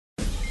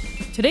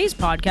Today's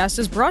podcast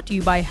is brought to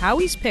you by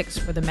Howie's Picks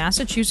for the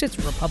Massachusetts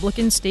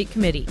Republican State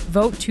Committee.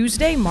 Vote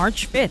Tuesday,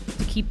 March 5th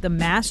to keep the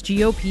Mass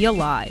GOP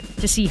alive.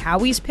 To see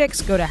Howie's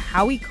Picks, go to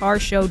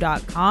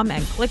howiecarshow.com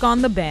and click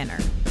on the banner.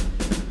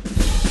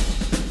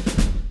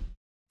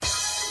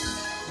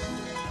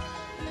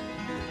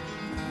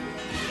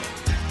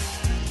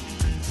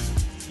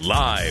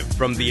 Live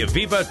from the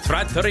Aviva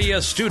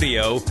Trattoria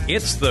studio,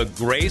 it's the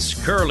Grace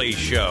Curley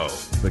Show.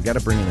 They got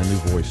to bring in a new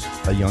voice,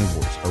 a young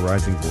voice, a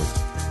rising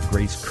voice.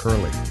 Grace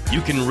Curley.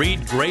 You can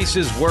read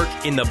Grace's work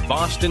in the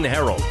Boston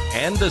Herald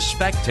and the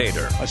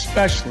Spectator.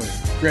 Especially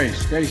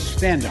Grace. Grace,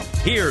 stand up.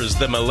 Here's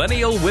the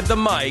millennial with the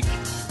mic,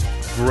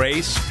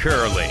 Grace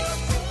Curley.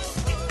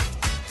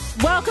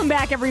 Welcome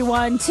back,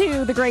 everyone,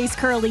 to the Grace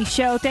Curley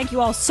Show. Thank you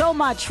all so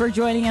much for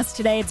joining us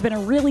today. It's been a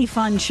really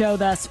fun show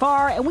thus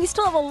far, and we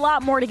still have a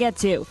lot more to get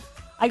to.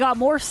 I got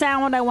more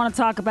sound I want to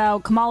talk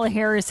about. Kamala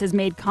Harris has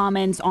made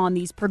comments on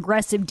these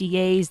progressive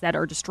DAs that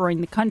are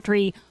destroying the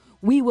country.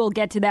 We will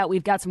get to that.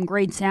 We've got some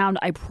great sound.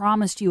 I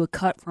promised you a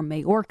cut from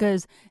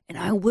Mayorkas, and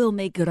I will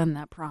make good on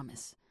that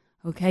promise.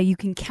 Okay, you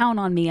can count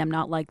on me. I'm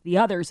not like the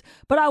others.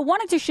 But I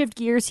wanted to shift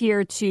gears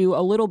here to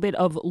a little bit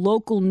of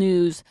local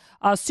news.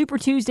 Super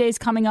Tuesday is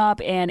coming up,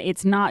 and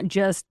it's not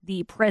just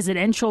the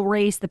presidential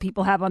race that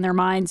people have on their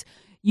minds.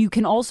 You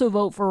can also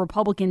vote for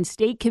Republican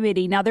State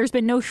Committee. Now, there's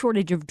been no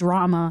shortage of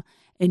drama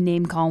and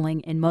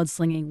name-calling and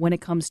mudslinging when it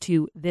comes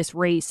to this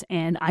race,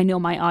 and I know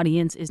my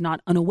audience is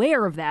not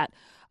unaware of that.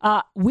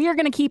 We are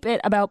going to keep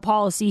it about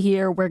policy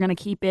here. We're going to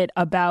keep it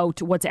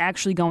about what's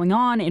actually going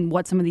on and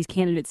what some of these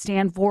candidates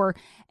stand for.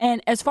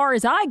 And as far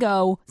as I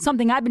go,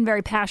 something I've been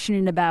very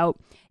passionate about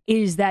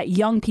is that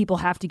young people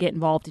have to get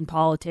involved in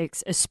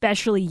politics,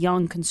 especially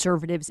young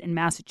conservatives in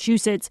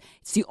Massachusetts.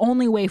 It's the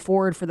only way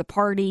forward for the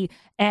party.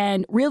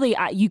 And really,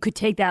 you could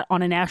take that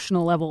on a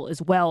national level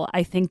as well.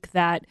 I think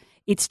that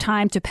it's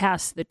time to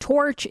pass the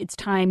torch. It's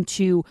time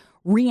to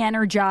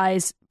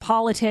re-energize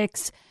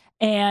politics.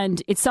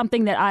 And it's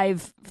something that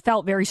I've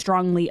felt very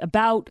strongly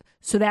about.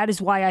 So that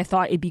is why I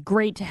thought it'd be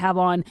great to have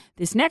on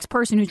this next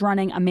person who's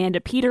running,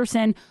 Amanda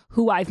Peterson,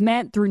 who I've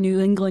met through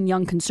New England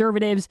Young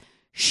Conservatives.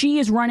 She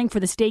is running for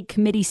the state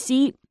committee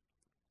seat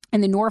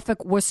in the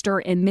Norfolk, Worcester,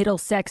 and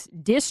Middlesex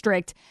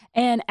district.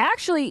 And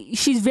actually,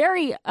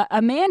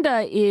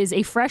 Amanda is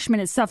a freshman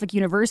at Suffolk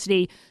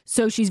University,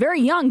 so she's very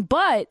young,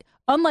 but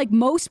unlike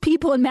most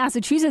people in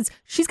Massachusetts,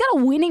 she's got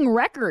a winning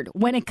record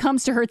when it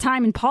comes to her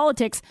time in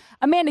politics.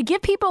 Amanda,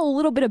 give people a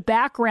little bit of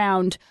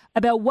background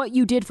about what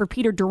you did for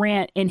Peter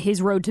Durant in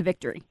his road to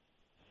victory.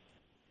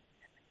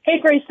 Hey,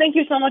 Grace, thank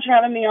you so much for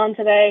having me on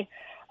today.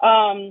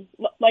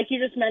 Like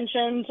you just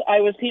mentioned, I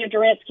was Peter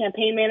Durant's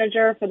campaign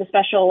manager for the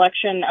special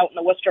election out in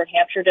the Worcester,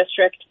 Hampshire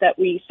district that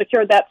we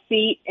secured that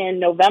seat in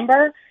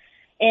November.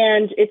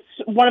 And it's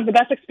one of the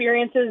best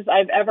experiences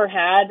I've ever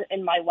had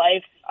in my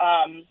life.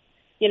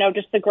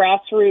 Just the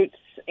grassroots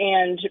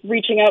and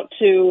reaching out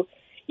to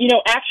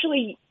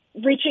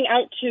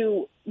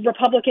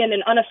Republican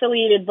and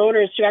unaffiliated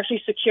voters to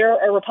actually secure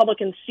a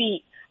Republican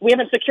seat. We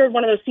haven't secured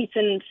one of those seats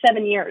in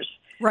 7 years.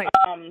 Right.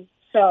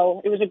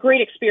 So it was a great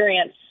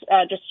experience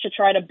just to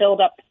try to build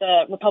up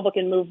the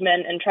Republican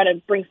movement and try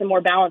to bring some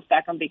more balance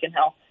back on Beacon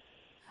Hill.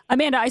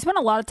 Amanda, I spent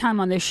a lot of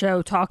time on this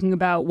show talking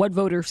about what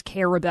voters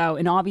care about,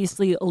 and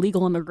obviously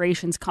illegal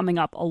immigration's coming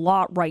up a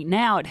lot right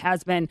now. It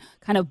has been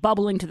kind of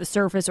bubbling to the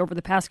surface over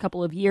the past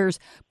couple of years.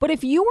 But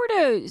if you were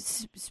to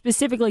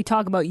specifically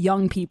talk about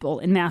young people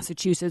in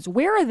Massachusetts,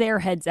 where are their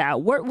heads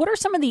at? What are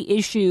some of the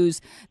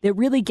issues that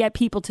really get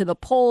people to the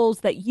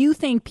polls that you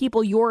think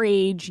people your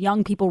age,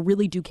 young people,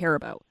 really do care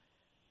about?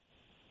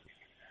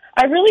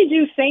 I really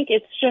do think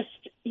it's just,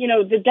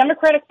 the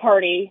Democratic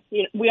Party,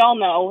 we all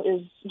know,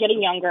 is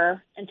getting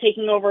younger and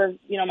taking over,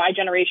 my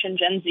generation,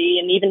 Gen Z,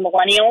 and even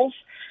millennials.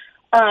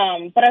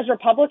 But as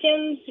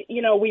Republicans,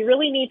 we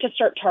really need to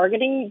start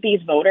targeting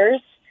these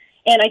voters.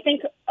 And I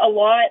think a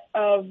lot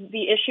of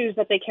the issues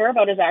that they care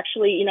about is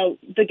actually,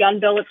 the gun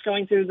bill that's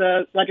going through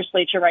the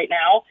legislature right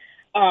now,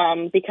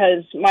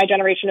 because my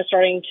generation is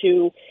starting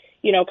to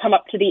come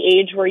up to the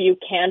age where you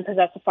can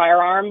possess a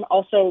firearm,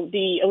 also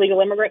the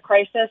illegal immigrant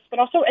crisis, but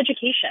also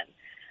education.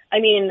 I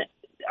mean,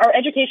 our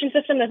education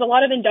system, there's a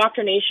lot of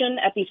indoctrination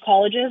at these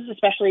colleges,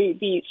 especially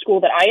the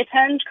school that I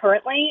attend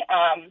currently.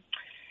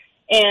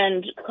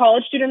 And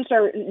college students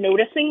are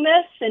noticing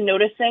this and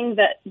noticing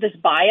that this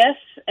bias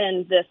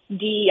and this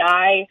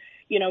DEI,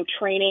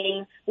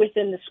 training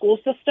within the school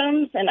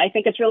systems. And I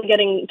think it's really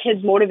getting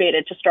kids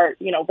motivated to start,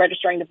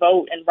 registering to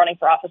vote and running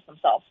for office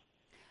themselves.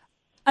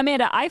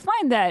 Amanda, I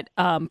find that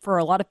for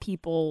a lot of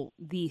people,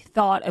 the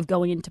thought of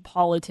going into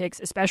politics,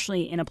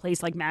 especially in a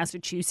place like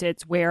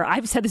Massachusetts, where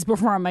I've said this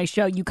before on my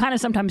show, you kind of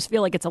sometimes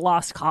feel like it's a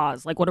lost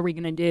cause. Like, what are we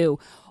going to do?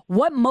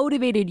 What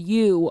motivated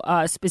you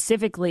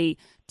specifically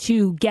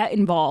to get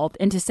involved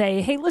and to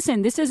say, hey,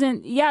 listen, this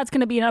isn't, it's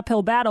going to be an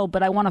uphill battle,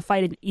 but I want to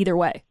fight it either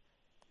way?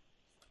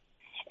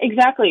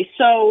 Exactly.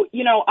 So,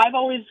 I've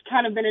always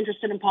kind of been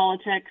interested in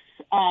politics.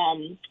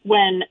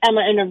 When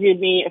Emma interviewed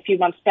me a few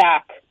months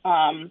back,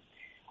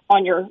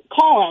 on your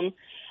column,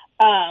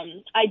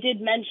 I did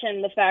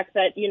mention the fact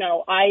that,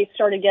 I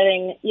started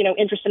getting,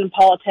 interested in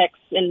politics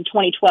in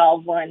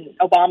 2012 when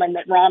Obama and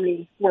Mitt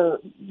Romney were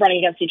running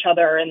against each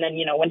other, and then,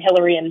 when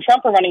Hillary and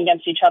Trump were running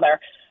against each other.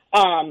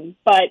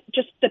 But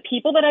just the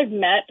people that I've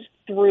met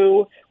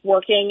through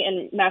working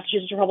in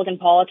Massachusetts Republican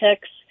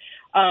politics,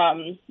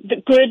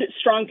 the good,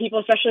 strong people,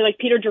 especially like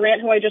Peter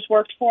Durant, who I just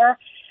worked for,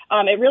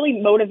 it really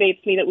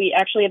motivates me that we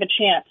actually have a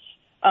chance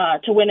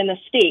to win in the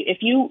state.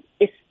 If you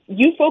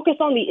focus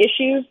on the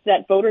issues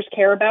that voters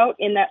care about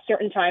in that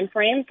certain time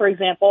frame. For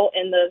example,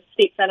 in the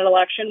state Senate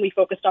election, we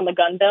focused on the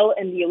gun bill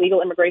and the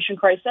illegal immigration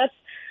crisis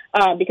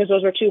because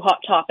those were two hot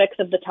topics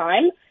of the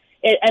time.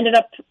 It ended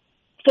up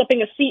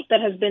flipping a seat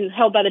that has been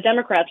held by the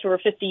Democrats for over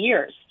 50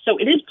 years. So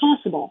it is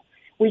possible.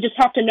 We just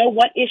have to know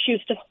what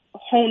issues to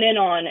hone in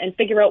on and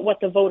figure out what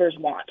the voters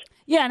want.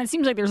 Yeah, and it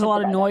seems like there's a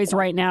lot of noise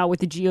right now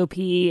with the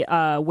GOP,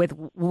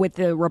 with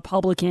the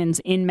Republicans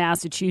in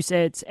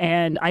Massachusetts,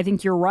 and I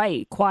think you're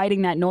right,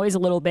 quieting that noise a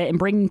little bit and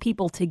bringing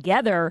people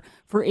together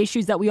for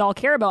issues that we all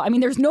care about. I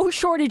mean, there's no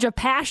shortage of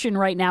passion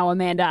right now,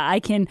 Amanda. I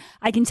can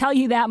tell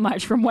you that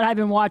much from what I've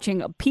been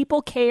watching.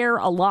 People care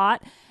a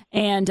lot.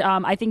 And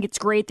I think it's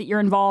great that you're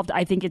involved.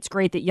 I think it's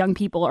great that young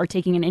people are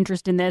taking an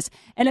interest in this.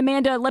 And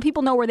Amanda, let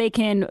people know where they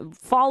can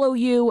follow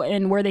you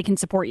and where they can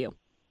support you.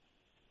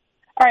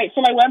 All right. So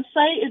my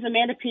website is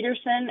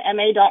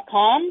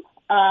amandapetersonma.com.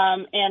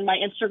 And my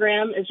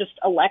Instagram is just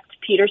Elect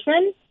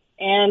Peterson.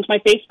 And my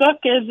Facebook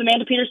is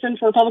Amanda Peterson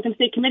for Republican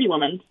State Committee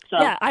Woman. So,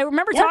 yeah, I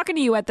remember talking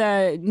to you at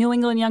the New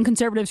England Young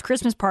Conservatives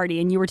Christmas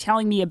party, and you were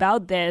telling me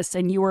about this,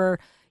 and you were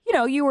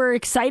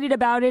excited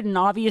about it, and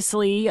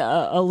obviously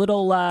a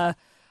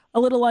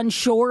little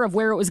unsure of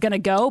where it was going to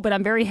go, but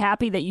I'm very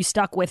happy that you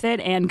stuck with it,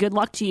 and good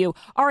luck to you.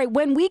 All right,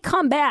 when we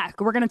come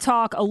back, we're going to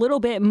talk a little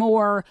bit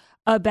more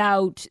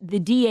about the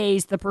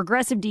DAs, the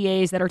progressive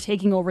DAs that are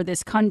taking over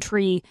this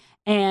country,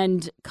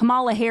 and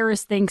Kamala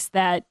Harris thinks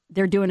that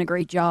they're doing a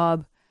great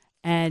job,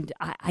 and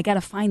I got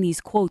to find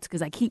these quotes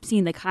because I keep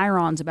seeing the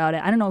chyrons about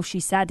it. I don't know if she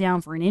sat down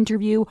for an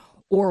interview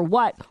or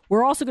what.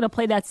 We're also going to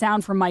play that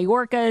sound from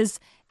Mayorkas.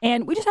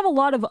 And we just have a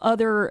lot of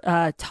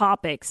other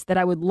topics that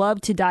I would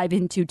love to dive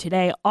into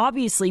today.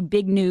 Obviously,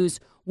 big news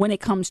when it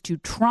comes to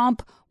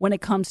Trump, when it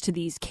comes to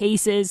these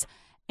cases,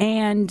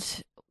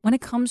 and when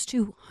it comes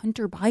to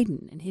Hunter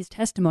Biden and his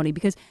testimony.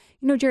 Because,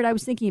 Jared, I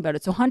was thinking about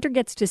it. So Hunter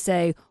gets to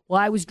say, well,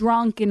 I was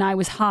drunk and I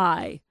was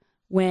high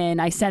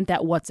when I sent that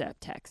WhatsApp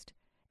text.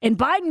 And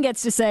Biden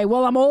gets to say,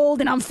 well, I'm old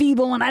and I'm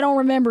feeble and I don't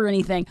remember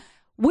anything.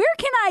 Where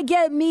can I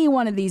get me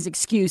one of these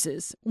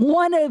excuses?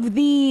 One of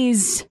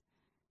these...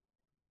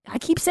 I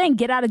keep saying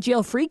get out of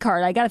jail free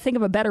card. I got to think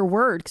of a better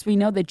word because we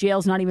know that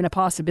jail's not even a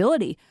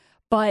possibility.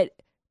 But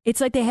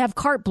it's like they have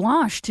carte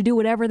blanche to do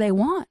whatever they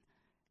want.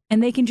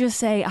 And they can just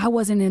say, I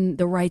wasn't in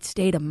the right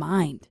state of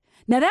mind.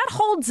 Now, that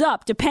holds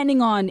up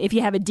depending on if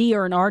you have a D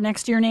or an R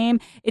next to your name.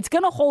 It's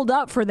going to hold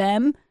up for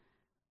them,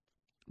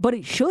 but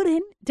it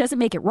shouldn't. It doesn't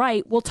make it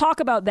right. We'll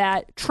talk about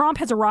that. Trump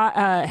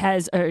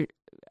has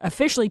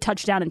officially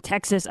touched down in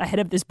Texas ahead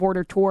of this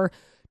border tour.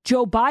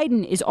 Joe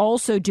Biden is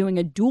also doing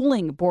a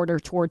dueling border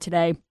tour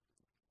today.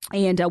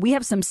 And we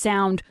have some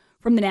sound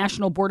from the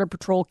National Border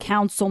Patrol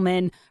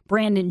Councilman,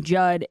 Brandon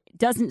Judd. It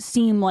doesn't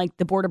seem like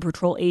the Border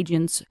Patrol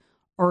agents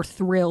are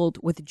thrilled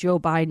with Joe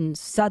Biden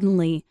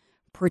suddenly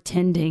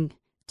pretending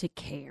to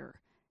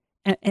care.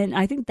 And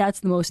I think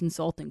that's the most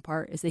insulting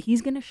part, is that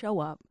he's going to show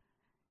up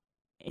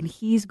and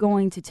he's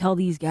going to tell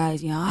these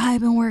guys, I've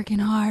been working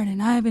hard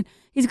and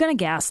he's going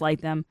to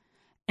gaslight them.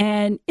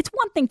 And it's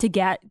one thing to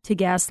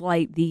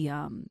gaslight the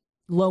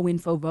low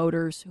info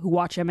voters who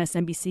watch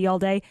MSNBC all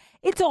day.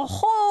 It's a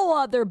whole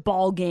other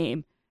ball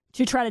game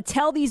to try to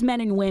tell these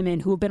men and women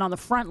who have been on the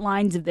front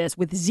lines of this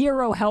with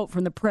zero help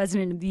from the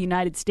president of the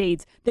United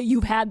States that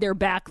you've had their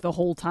back the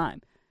whole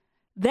time.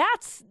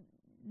 That's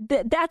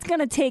going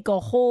to take a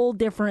whole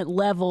different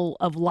level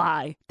of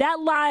lie. That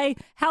lie,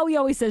 Howie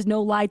always says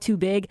no lie too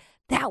big.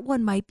 That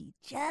one might be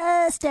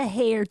just a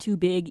hair too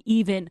big,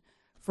 even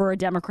for a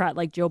Democrat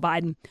like Joe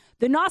Biden.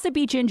 The Nauset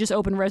Beach Inn just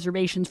opened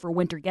reservations for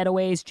winter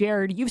getaways.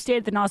 Jared, you've stayed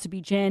at the Nauset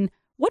Beach Inn.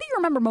 What do you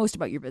remember most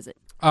about your visit?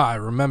 I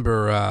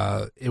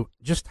remember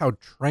just how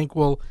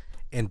tranquil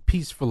and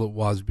peaceful it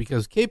was,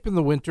 because Cape in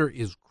the winter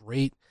is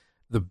great.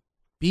 The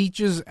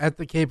beaches at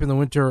the Cape in the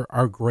winter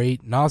are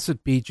great.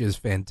 Nauset Beach is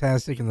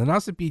fantastic, and the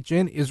Nauset Beach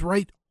Inn is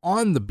right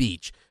on the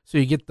beach, so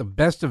you get the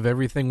best of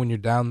everything when you're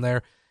down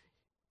there.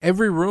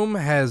 Every room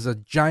has a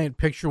giant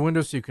picture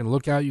window so you can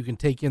look out, you can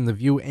take in the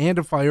view, and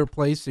a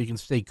fireplace so you can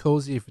stay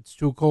cozy if it's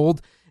too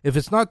cold. If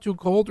it's not too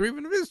cold, or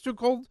even if it's too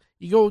cold,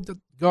 you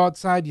go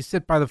outside, you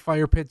sit by the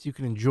fire pits, you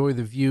can enjoy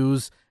the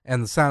views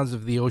and the sounds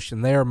of the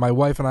ocean there. My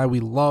wife and I, we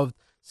loved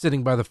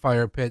sitting by the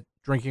fire pit,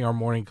 drinking our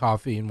morning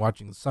coffee and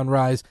watching the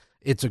sunrise.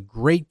 It's a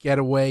great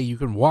getaway. You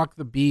can walk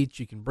the beach,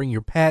 you can bring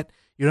your pet.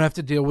 You don't have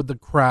to deal with the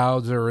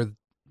crowds or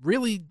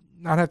really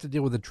not have to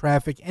deal with the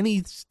traffic,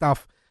 any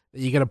stuff that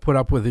you got to put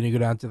up with when you go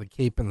down to the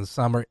Cape in the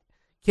summer.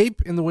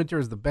 Cape in the winter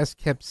is the best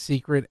kept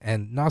secret,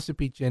 and Nauset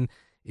Beach Inn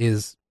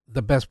is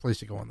the best place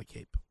to go on the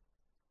Cape.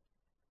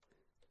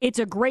 It's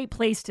a great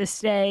place to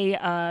stay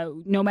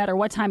no matter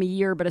what time of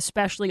year, but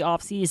especially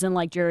off-season,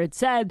 like Jared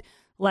said.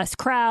 Less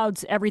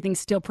crowds, everything's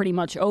still pretty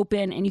much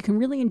open, and you can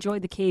really enjoy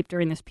the Cape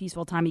during this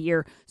peaceful time of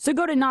year. So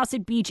go to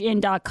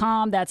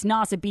NausetBeachInn.com. That's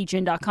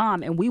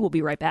NausetBeachInn.com, and we will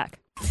be right back.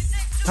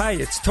 Hi,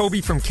 it's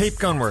Toby from Cape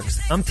Gunworks.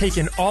 I'm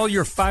taking all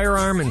your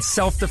firearm and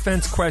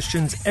self-defense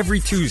questions every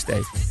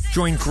Tuesday.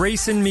 Join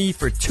Grace and me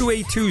for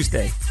 2A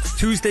Tuesday,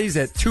 Tuesdays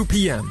at 2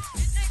 p.m.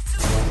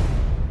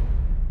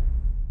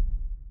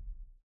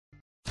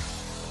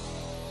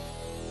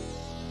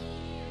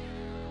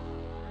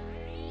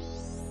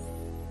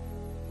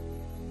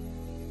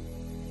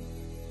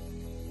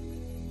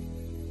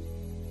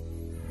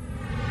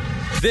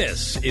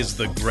 This is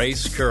the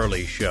Grace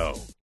Curley Show.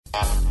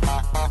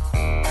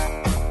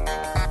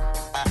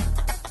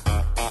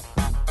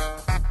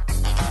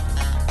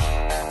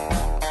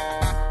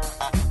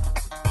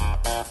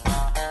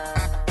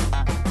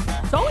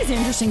 It's always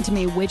interesting to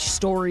me which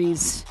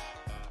stories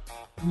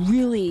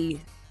really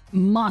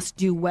must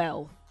do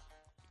well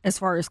as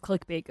far as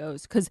clickbait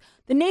goes. Because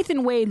the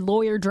Nathan Wade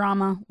lawyer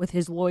drama with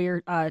his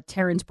lawyer,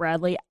 Terrence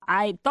Bradley,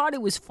 I thought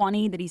it was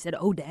funny that he said,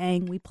 "Oh,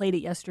 dang, we played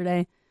it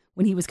yesterday,"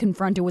 when he was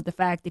confronted with the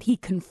fact that he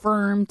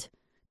confirmed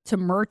to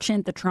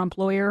Merchant, the Trump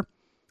lawyer,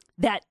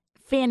 that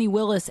Fani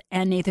Willis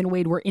and Nathan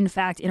Wade were in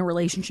fact in a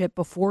relationship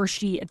before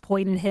she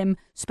appointed him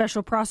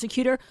special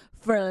prosecutor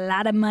for a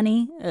lot of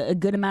money, a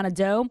good amount of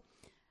dough.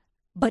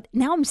 But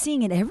now I'm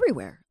seeing it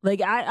everywhere.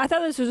 Like, I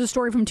thought this was a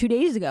story from 2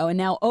 days ago, and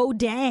now, oh,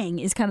 dang,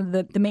 is kind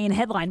of the main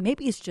headline.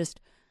 Maybe it's just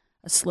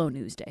a slow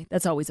news day.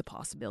 That's always a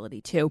possibility,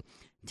 too.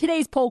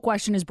 Today's poll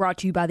question is brought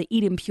to you by the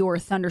Eden Pure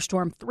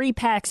Thunderstorm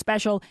 3-pack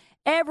special.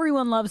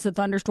 Everyone loves the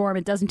Thunderstorm.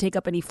 It doesn't take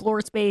up any floor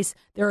space.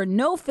 There are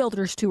no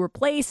filters to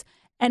replace,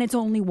 and it's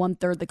only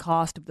 1/3 the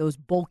cost of those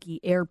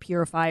bulky air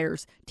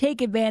purifiers. Take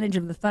advantage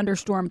of the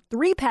Thunderstorm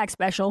 3-pack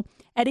special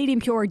at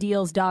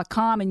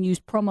EdenPureDeals.com and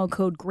use promo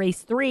code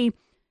GRACE3.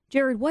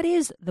 Jared, what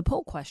is the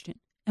poll question,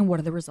 and what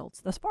are the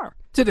results thus far?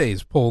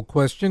 Today's poll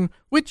question,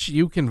 which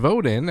you can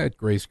vote in at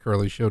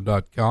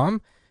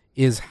GraceCurleyShow.com,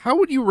 is how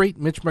would you rate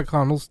Mitch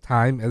McConnell's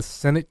time as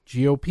Senate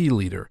GOP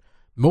leader?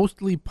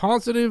 Mostly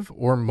positive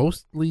or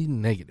mostly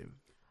negative?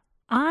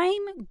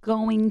 I'm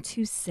going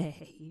to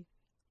say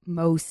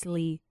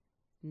mostly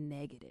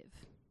negative.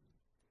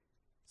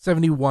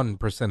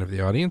 71% of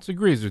the audience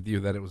agrees with you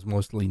that it was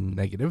mostly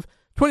negative.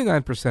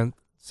 29%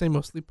 say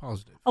mostly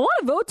positive. A lot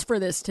of votes for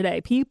this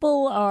today.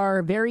 People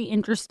are very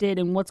interested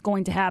in what's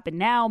going to happen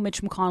now.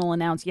 Mitch McConnell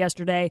announced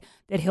yesterday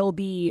that he'll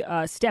be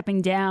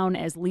stepping down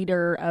as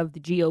leader of the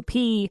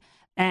GOP,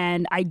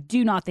 and I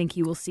do not think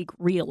he will seek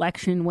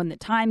re-election when the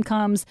time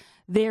comes.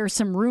 There's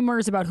some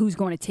rumors about who's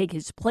going to take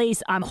his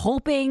place. I'm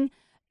hoping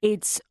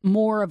it's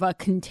more of a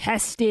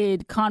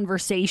contested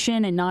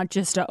conversation and not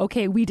just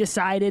okay, we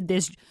decided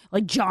this,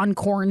 like John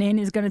Cornyn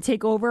is going to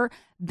take over.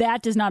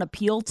 That does not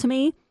appeal to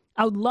me.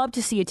 I would love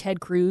to see a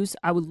Ted Cruz.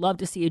 I would love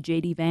to see a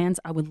J.D. Vance.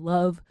 I would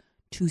love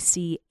to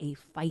see a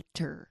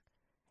fighter.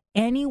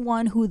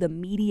 Anyone who the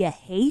media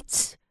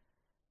hates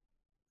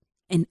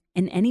and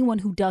anyone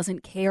who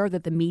doesn't care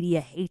that the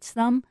media hates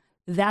them,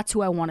 that's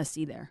who I want to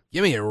see there.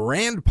 Give me a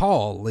Rand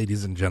Paul,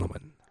 ladies and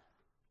gentlemen.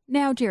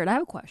 Now, Jared, I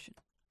have a question.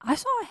 I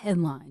saw a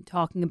headline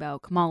talking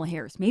about Kamala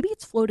Harris. Maybe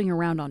it's floating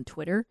around on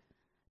Twitter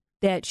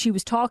that she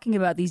was talking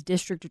about these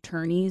district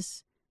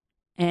attorneys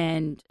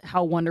and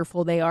how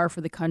wonderful they are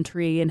for the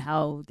country and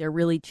how they're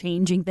really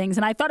changing things.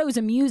 And I thought it was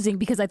amusing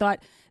because I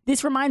thought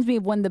this reminds me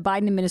of when the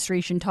Biden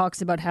administration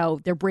talks about how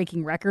they're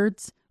breaking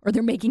records or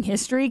they're making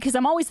history. Because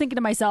I'm always thinking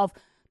to myself,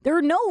 there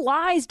are no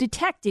lies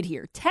detected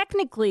here.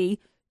 Technically,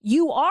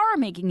 you are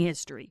making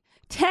history.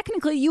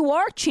 Technically, you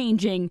are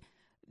changing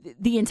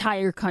the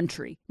entire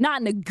country.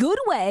 Not in a good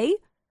way,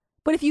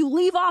 but if you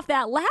leave off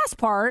that last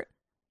part,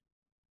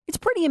 it's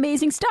pretty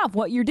amazing stuff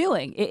what you're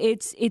doing.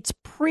 It's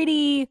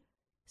pretty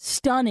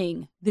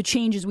stunning, the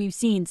changes we've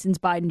seen since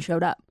Biden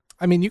showed up.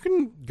 I mean, you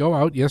can go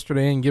out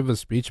yesterday and give a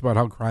speech about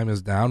how crime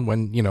is down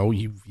when, you know,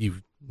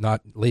 you've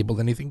not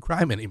labeled anything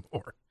crime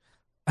anymore.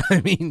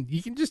 I mean,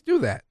 you can just do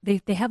that.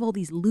 They have all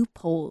these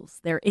loopholes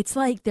there. It's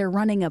like they're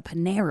running a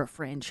Panera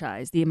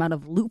franchise, the amount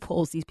of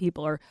loopholes these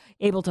people are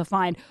able to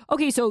find.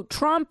 Okay, so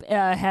Trump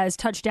has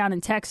touched down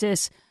in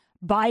Texas.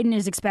 Biden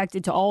is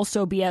expected to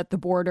also be at the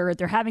border.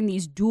 They're having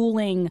these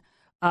dueling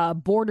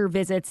border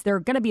visits. They're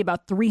going to be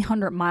about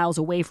 300 miles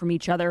away from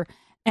each other.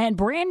 And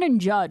Brandon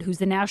Judd, who's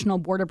the National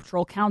Border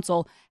Patrol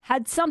Counsel,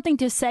 had something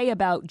to say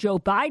about Joe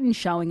Biden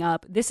showing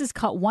up. This is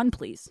cut one,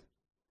 please.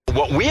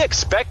 What we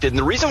expected, and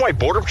the reason why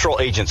Border Patrol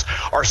agents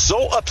are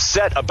so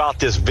upset about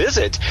this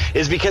visit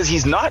is because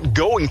he's not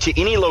going to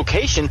any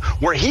location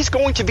where he's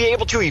going to be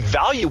able to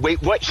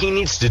evaluate what he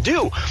needs to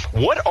do.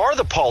 What are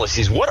the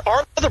policies? What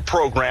are the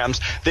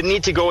programs that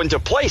need to go into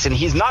place? And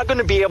he's not going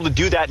to be able to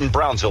do that in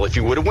Brownsville. If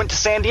he would have went to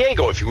San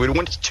Diego, if he would have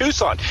went to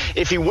Tucson,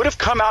 if he would have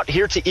come out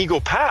here to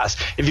Eagle Pass,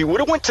 if he would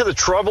have went to the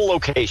trouble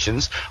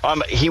locations,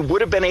 he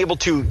would have been able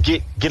to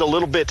get a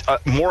little bit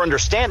more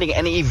understanding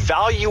and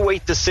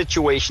evaluate the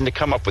situation to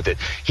come up with with it.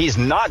 He's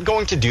not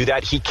going to do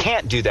that. He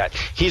can't do that.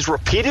 He's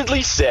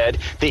repeatedly said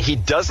that he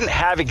doesn't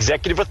have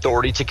executive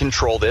authority to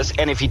control this.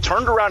 And if he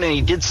turned around and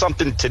he did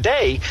something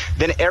today,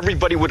 then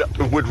everybody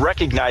would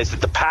recognize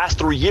that the past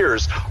 3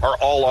 years are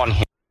all on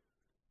him.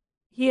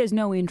 He has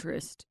no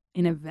interest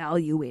in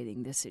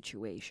evaluating this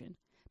situation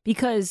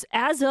because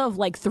as of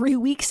like 3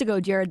 weeks ago,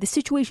 Jared, the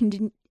situation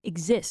didn't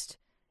exist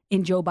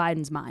in Joe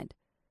Biden's mind.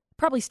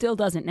 Probably still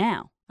doesn't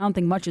now. I don't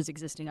think much is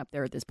existing up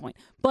there at this point.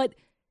 But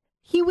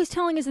he was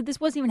telling us that this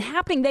wasn't even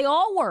happening. They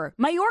all were.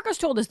 Mayorkas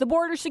told us the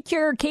border's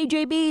secure.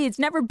 KJB, it's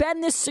never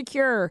been this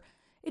secure.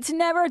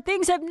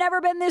 Things have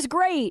never been this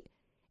great.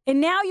 And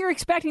now you're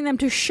expecting them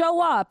to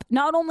show up,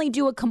 not only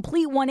do a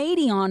complete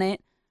 180 on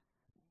it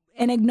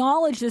and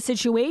acknowledge the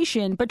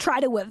situation, but try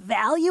to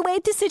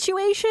evaluate the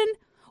situation.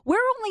 We're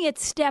only at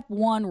step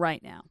one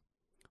right now.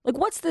 Like,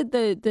 what's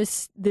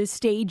the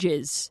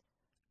stages?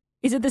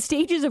 Is it the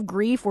stages of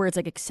grief where it's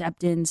like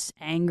acceptance,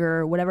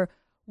 anger, whatever?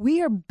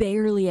 We are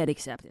barely at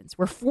acceptance.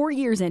 We're 4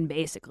 years in,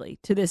 basically,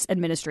 to this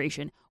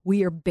administration.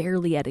 We are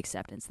barely at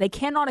acceptance. They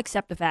cannot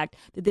accept the fact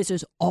that this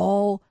is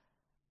all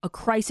a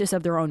crisis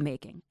of their own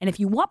making. And if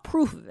you want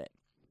proof of it,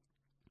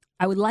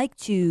 I would like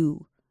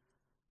to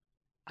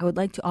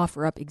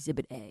offer up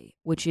Exhibit A,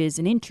 which is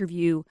an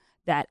interview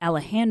that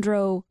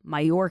Alejandro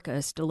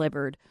Mayorkas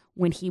delivered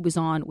when he was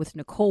on with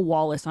Nicole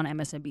Wallace on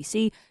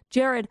MSNBC.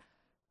 Jared,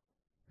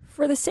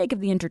 for the sake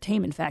of the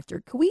entertainment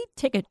factor, could we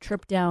take a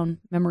trip down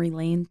memory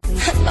lane,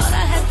 please? Thought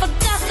I had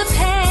forgot the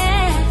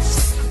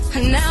past,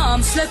 and now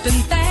I'm slipping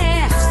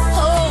fast.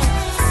 Oh,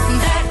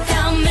 back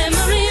down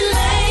memory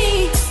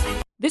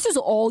lane. This is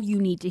all you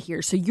need to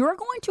hear. So you're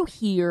going to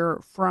hear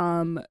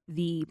from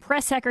the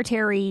press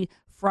secretary,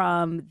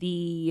 from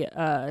the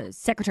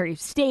Secretary of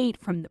State,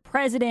 from the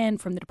president,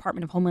 from the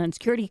Department of Homeland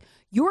Security.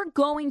 You're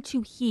going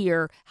to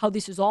hear how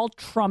this is all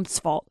Trump's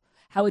fault,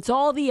 how it's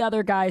all the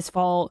other guy's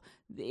fault.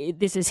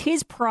 This is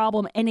his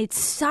problem. And it's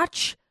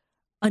such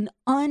an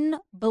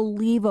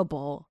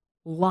unbelievable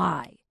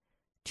lie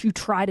to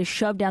try to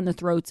shove down the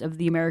throats of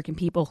the American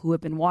people who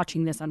have been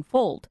watching this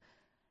unfold.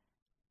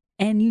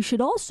 And you should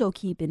also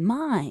keep in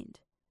mind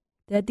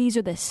that these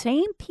are the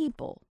same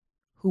people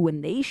who,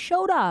 when they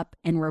showed up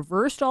and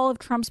reversed all of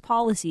Trump's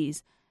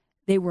policies,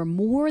 they were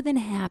more than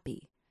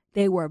happy.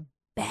 They were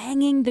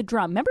banging the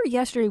drum. Remember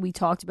yesterday we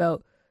talked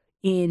about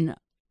in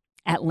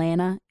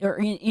Atlanta, or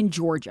in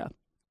Georgia,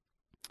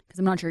 because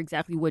I'm not sure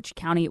exactly which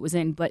county it was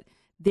in, but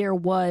there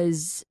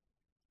was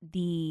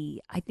the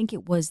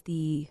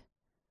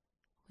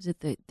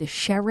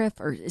sheriff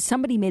or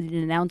somebody made an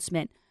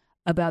announcement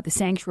about the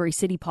sanctuary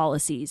city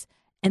policies,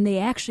 and they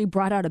actually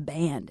brought out a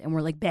band and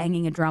were like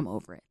banging a drum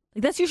over it.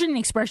 Like, that's usually an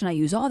expression I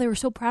use. Oh, they were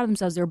so proud of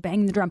themselves. They were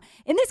banging the drum.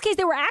 In this case,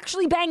 they were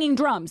actually banging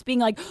drums, being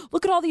like,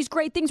 look at all these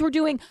great things we're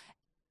doing.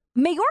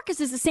 Mayorkas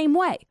is the same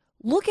way.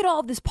 Look at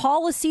all this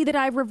policy that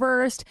I've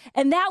reversed.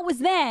 And that was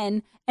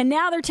then. And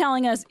now they're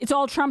telling us it's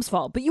all Trump's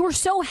fault. But you were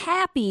so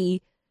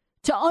happy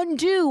to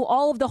undo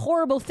all of the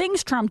horrible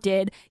things Trump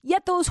did.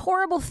 Yet those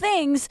horrible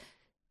things,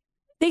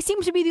 they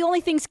seem to be the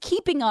only things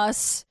keeping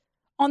us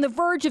on the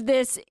verge of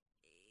this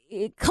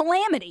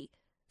calamity.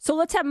 So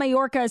let's have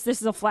Mayorkas.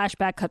 This is a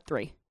flashback cut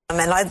 3. And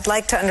I'd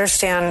like to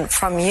understand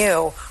from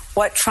you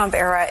what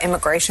Trump-era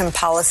immigration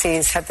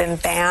policies have been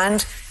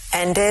banned,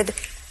 ended,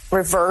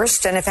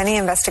 reversed, and if any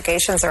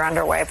investigations are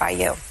underway by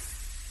you.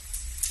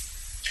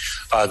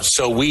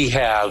 So we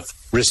have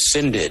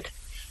rescinded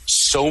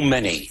so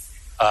many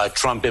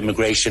Trump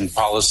immigration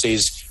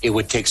policies, it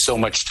would take so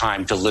much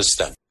time to list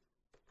them.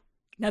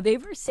 Now,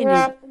 they've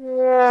rescinded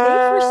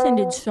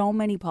so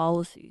many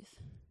policies.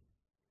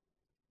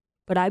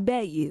 But I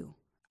bet you,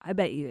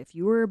 if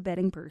you were a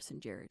betting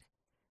person, Jared,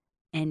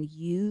 and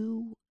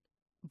you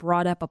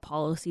brought up a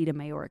policy to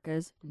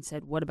Mayorkas and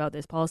said, what about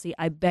this policy?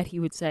 I bet he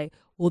would say,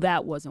 well,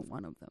 that wasn't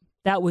one of them.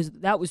 That was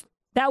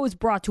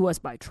brought to us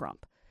by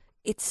Trump.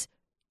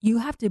 You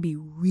have to be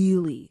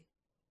really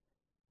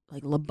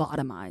like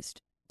lobotomized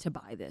to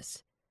buy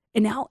this.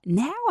 And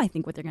now I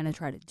think what they're going to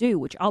try to do,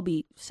 which I'll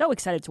be so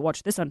excited to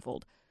watch this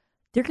unfold,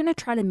 they're going to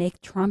try to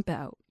make Trump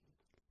out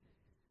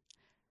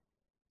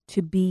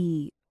to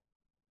be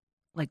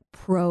like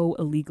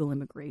pro-illegal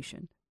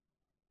immigration.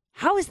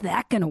 How is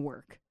that going to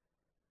work?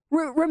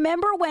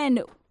 Remember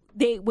when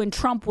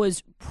Trump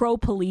was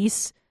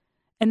pro-police,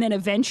 and then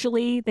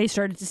eventually they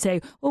started to say,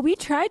 well, we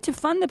tried to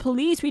fund the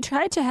police. We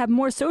tried to have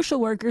more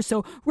social workers,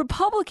 so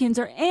Republicans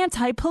are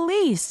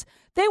anti-police.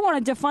 They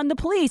wanted to fund the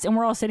police. And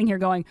we're all sitting here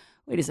going,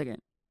 wait a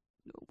second.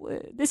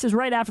 This is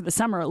right after the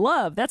summer of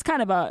love. That's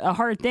kind of a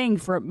hard thing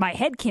for my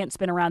head can't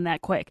spin around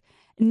that quick.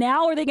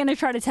 Now are they going to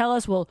try to tell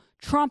us, well,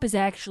 Trump is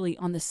actually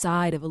on the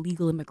side of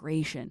illegal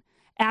immigration?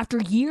 After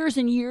years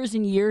and years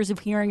and years of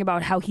hearing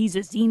about how he's a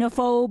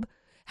xenophobe,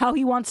 how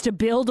he wants to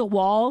build a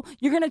wall,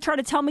 you're going to try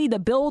to tell me the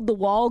build the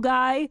wall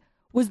guy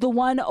was the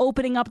one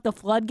opening up the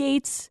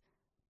floodgates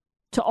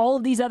to all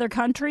of these other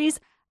countries?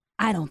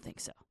 I don't think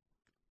so.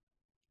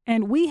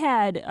 And we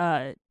had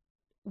a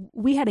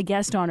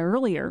guest on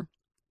earlier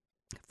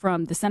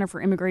from the Center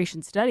for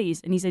Immigration Studies,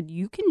 and he said,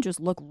 you can just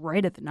look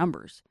right at the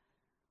numbers.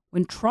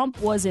 when Trump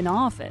was in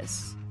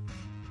office,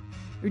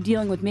 you're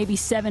dealing with maybe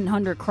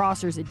 700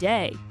 crossers a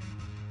day.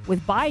 With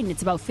Biden,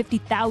 it's about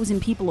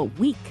 50,000 people a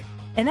week.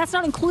 And that's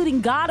not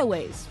including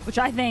gotaways, which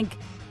I think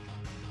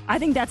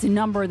that's a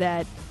number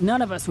that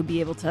none of us would be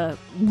able to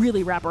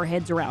really wrap our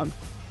heads around.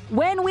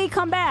 When we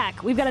come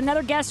back, we've got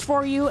another guest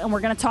for you, and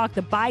we're going to talk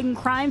the Biden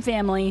crime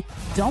family.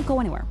 Don't go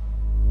anywhere.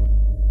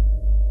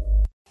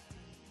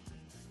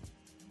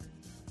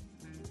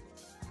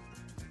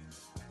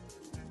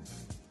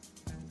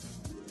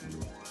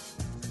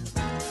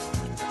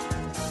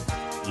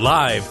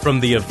 Live from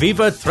the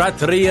Aviva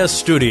Trattoria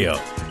studio.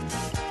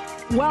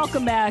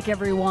 Welcome back,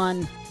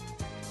 everyone.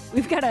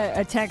 We've got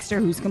a texter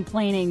who's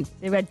complaining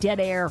they've got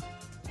dead air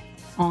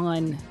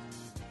on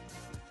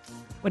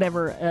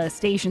whatever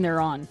station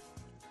they're on.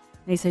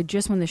 They said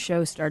just when the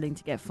show's starting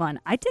to get fun.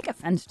 I take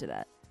offense to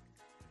that.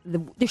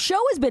 The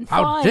show has been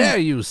fun. How dare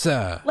you,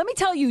 sir? Let me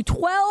tell you,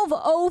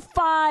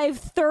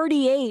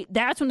 12:05:38,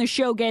 that's when the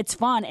show gets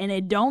fun, and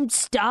it don't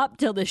stop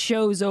till the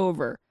show's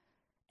over.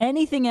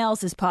 Anything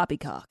else is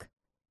poppycock.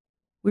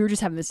 We were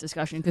just having this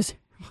discussion because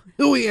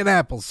Hooey and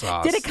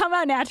applesauce. Did it come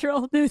out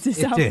natural? It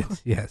did,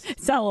 yes. It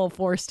sounded a little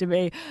forced to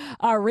me.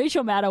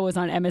 Rachel Maddow was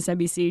on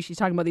MSNBC. She's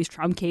talking about these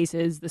Trump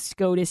cases, the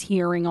SCOTUS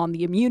hearing on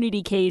the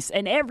immunity case,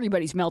 and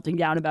everybody's melting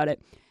down about it.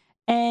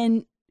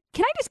 And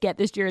can I just get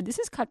this, Jared? This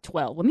is cut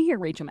 12. Let me hear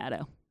Rachel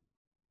Maddow.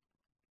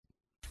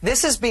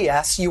 This is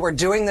BS. You are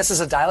doing this as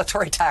a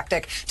dilatory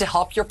tactic to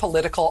help your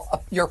political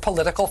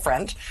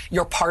friend,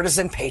 your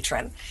partisan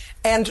patron.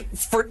 And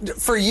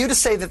for you to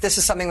say that this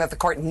is something that the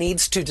court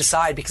needs to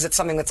decide because it's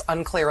something that's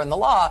unclear in the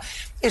law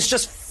is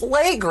just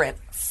flagrant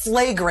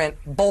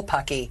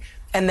bullpucky.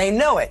 And they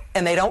know it,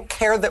 and they don't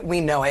care that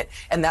we know it,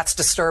 and that's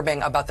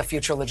disturbing about the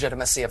future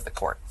legitimacy of the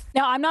court.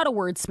 Now, I'm not a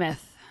wordsmith.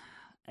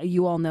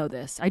 You all know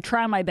this. I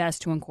try my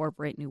best to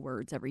incorporate new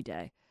words every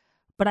day.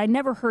 But I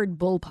never heard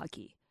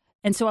bullpucky.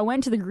 And so I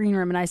went to the green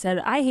room and I said,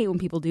 I hate when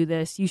people do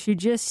this. You should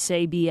just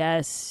say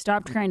BS.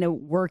 Stop trying to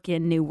work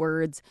in new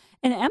words.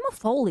 And Emma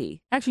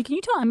Foley, actually, can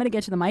you tell I'm going to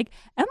get to the mic?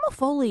 Emma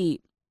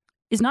Foley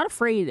is not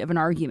afraid of an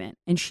argument.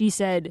 And she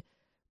said,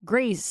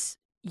 Grace,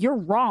 you're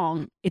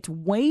wrong. It's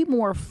way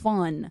more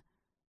fun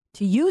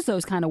to use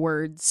those kind of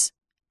words.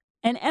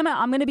 And Emma,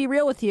 I'm going to be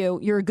real with you.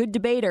 You're a good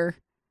debater.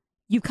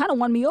 You kind of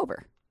won me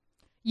over.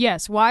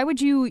 Yes. Why would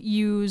you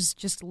use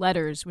just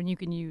letters when you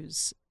can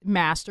use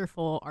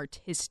masterful,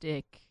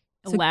 artistic,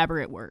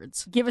 elaborate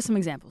words? Give us some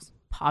examples.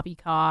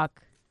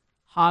 Poppycock,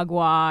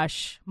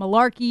 hogwash,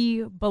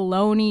 malarkey,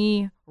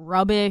 baloney,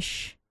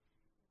 rubbish,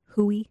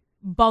 hooey,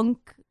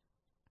 bunk,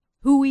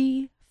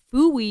 hooey,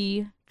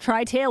 fooey.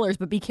 Try Taylor's,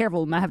 but be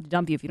careful. We might have to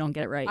dump you if you don't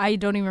get it right. I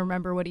don't even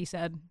remember what he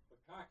said.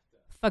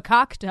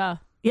 Fakakta.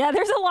 Yeah,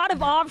 there's a lot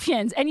of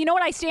options. And you know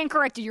what? I stand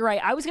corrected. You're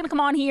right. I was going to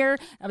come on here.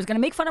 I was going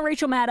to make fun of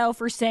Rachel Maddow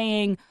for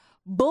saying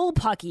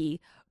bullpucky.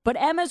 But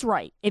Emma's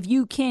right. If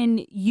you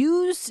can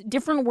use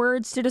different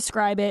words to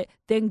describe it,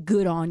 then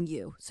good on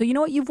you. So you know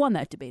what? You've won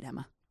that debate,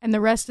 Emma. And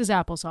the rest is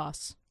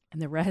applesauce.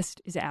 And the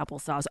rest is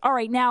applesauce. All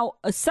right. Now,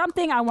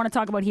 something I want to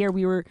talk about here.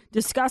 We were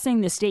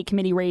discussing the state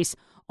committee race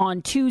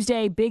on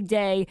Tuesday, big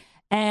day.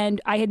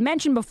 And I had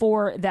mentioned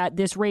before that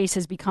this race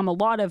has become a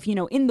lot of,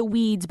 in the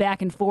weeds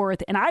back and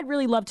forth. And I'd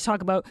really love to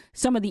talk about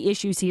some of the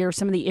issues here,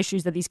 some of the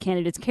issues that these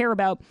candidates care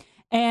about.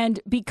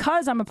 And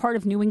because I'm a part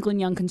of New England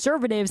Young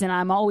Conservatives and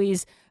I'm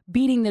always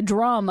beating the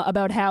drum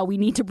about how we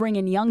need to bring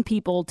in young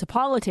people to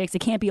politics, it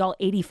can't be all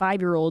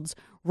 85-year-olds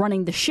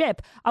running the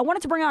ship. I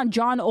wanted to bring on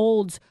John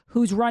Olds,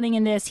 who's running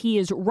in this. He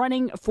is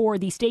running for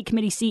the state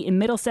committee seat in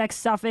Middlesex,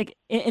 Suffolk,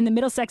 in the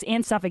Middlesex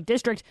and Suffolk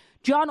district.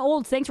 John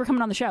Olds, thanks for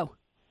coming on the show.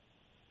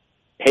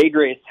 Hey,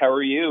 Grace, how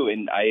are you?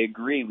 And I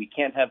agree, we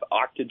can't have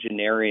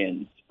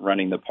octogenarians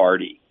running the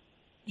party,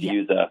 to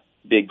use a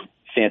big,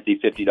 fancy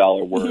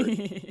 $50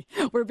 word.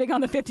 We're big on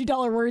the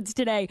 $50 words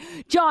today.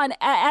 John,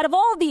 out of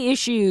all the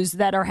issues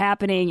that are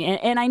happening,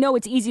 and I know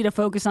it's easy to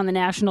focus on the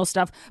national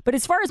stuff, but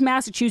as far as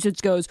Massachusetts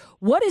goes,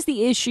 what is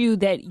the issue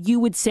that you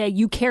would say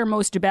you care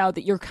most about,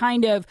 that you're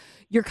kind of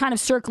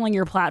circling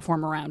your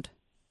platform around?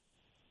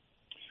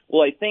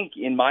 Well, I think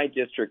in my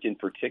district in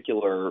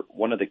particular,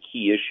 one of the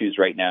key issues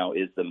right now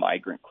is the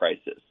migrant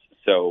crisis.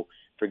 So,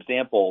 for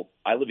example,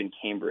 I live in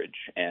Cambridge,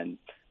 and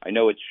I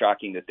know it's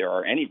shocking that there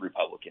are any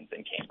Republicans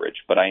in Cambridge,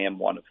 but I am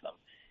one of them.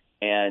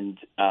 And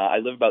I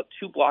live about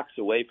 2 blocks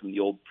away from the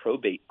old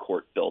probate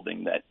court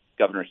building that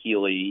Governor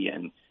Healy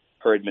and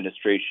her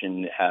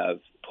administration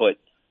have put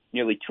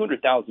nearly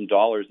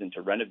 $200,000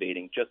 into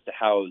renovating just to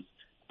house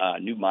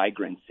new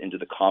migrants into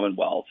the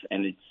Commonwealth.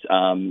 And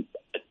it's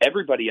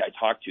everybody I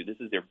talk to, this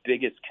is their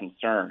biggest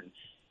concern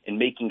in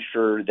making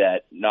sure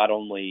that not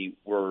only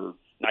we're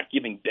not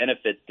giving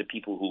benefits to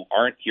people who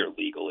aren't here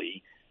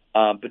legally,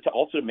 but to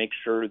also make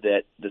sure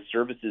that the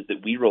services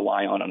that we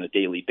rely on a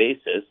daily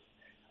basis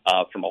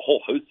from a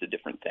whole host of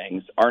different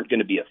things aren't going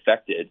to be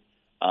affected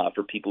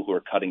for people who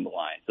are cutting the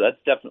line. So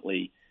that's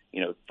definitely,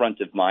 front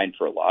of mind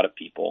for a lot of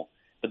people.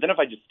 But then if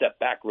I just step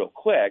back real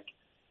quick,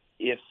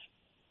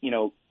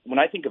 when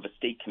I think of a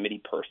state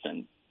committee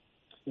person,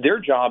 their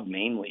job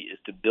mainly is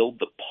to build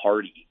the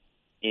party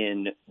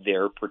in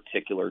their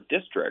particular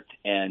district.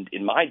 And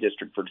in my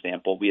district, for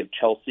example, we have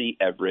Chelsea,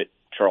 Everett,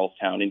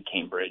 Charlestown, and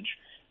Cambridge.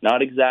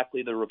 Not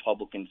exactly the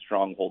Republican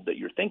stronghold that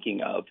you're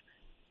thinking of,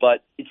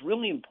 but it's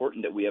really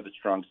important that we have a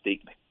strong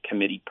state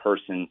committee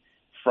person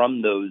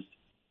from those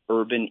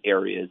urban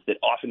areas that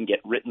often get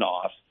written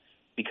off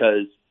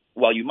because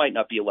while you might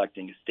not be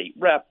electing a state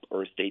rep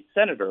or a state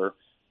senator,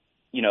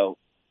 you know,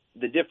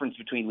 the difference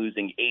between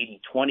losing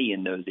 80-20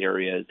 in those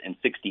areas and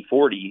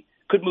 60-40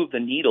 could move the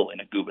needle in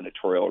a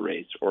gubernatorial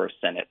race or a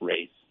Senate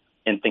race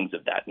and things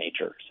of that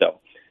nature. So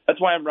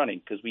that's why I'm running,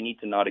 because we need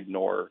to not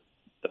ignore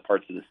the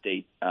parts of the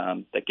state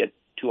that get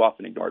too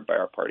often ignored by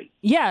our party.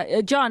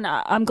 Yeah, John,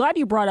 I'm glad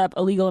you brought up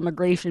illegal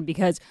immigration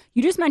because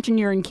you just mentioned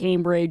you're in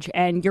Cambridge,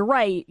 and you're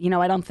right. You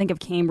know, I don't think of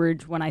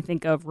Cambridge when I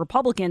think of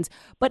Republicans,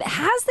 but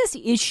has this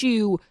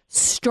issue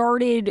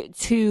started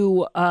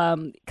to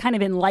kind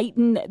of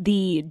enlighten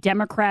the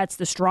Democrats,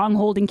 the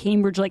stronghold in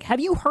Cambridge? Like, have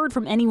you heard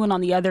from anyone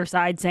on the other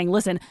side saying,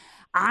 listen,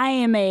 I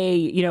am a,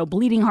 you know,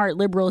 bleeding heart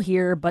liberal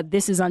here, but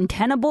this is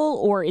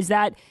untenable? Or is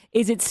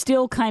it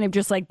still kind of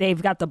just like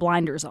they've got the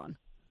blinders on?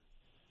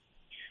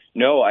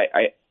 No,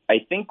 I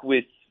think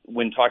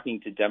when talking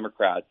to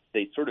Democrats,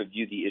 they sort of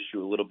view the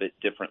issue a little bit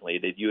differently.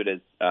 They view it as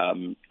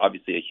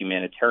obviously a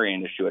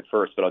humanitarian issue at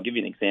first, but I'll give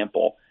you an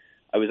example.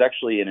 I was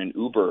actually in an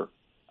Uber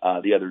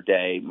the other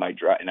day,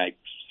 and I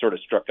sort of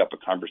struck up a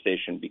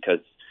conversation because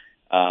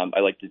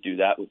I like to do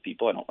that with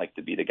people. I don't like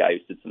to be the guy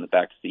who sits in the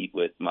back seat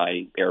with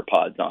my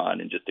AirPods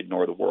on and just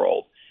ignore the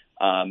world.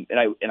 And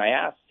I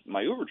asked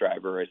my Uber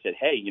driver, I said,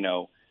 hey, you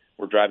know,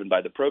 we're driving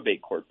by the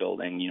probate court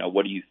building. You know,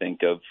 what do you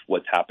think of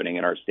what's happening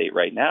in our state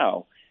right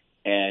now?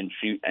 And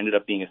she ended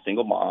up being a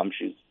single mom.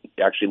 She's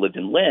actually lived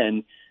in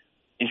Lynn.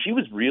 And she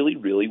was really,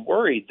 really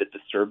worried that the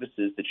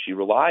services that she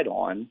relied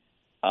on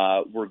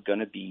were going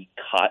to be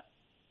cut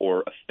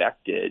or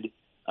affected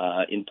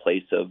in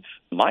place of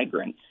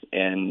migrants.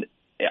 And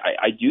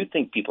I do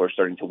think people are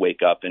starting to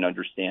wake up and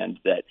understand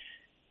that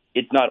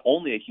it's not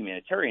only a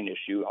humanitarian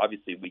issue.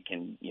 Obviously, we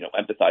can, you know,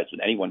 empathize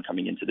with anyone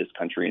coming into this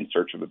country in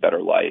search of a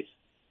better life.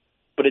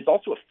 But it's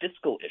also a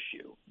fiscal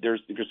issue.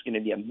 There's going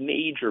to be a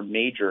major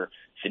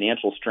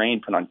financial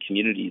strain put on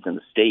communities in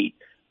the state.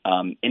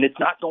 And it's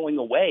not going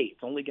away.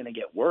 It's only going to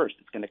get worse.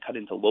 It's going to cut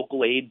into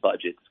local aid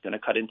budgets. It's going to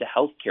cut into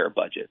healthcare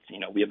budgets. You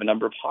know, we have a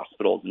number of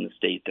hospitals in the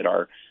state that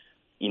are,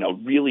 you know,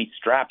 really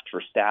strapped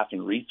for staff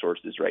and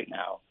resources right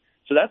now.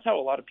 So that's how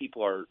a lot of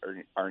people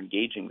are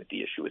engaging with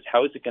the issue, is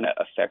how is it going to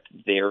affect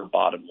their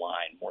bottom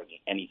line more than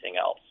anything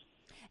else?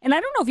 And I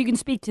don't know if you can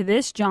speak to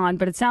this, John,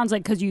 but it sounds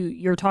like because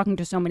you're talking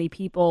to so many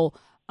people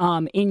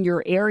in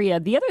your area.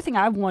 The other thing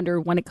I've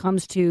wondered when it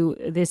comes to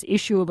this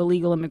issue of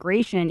illegal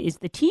immigration is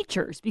the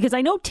teachers, because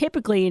I know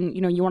typically, and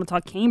you know, you want to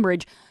talk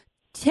Cambridge,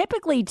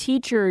 typically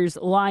teachers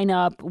line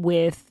up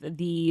with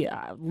the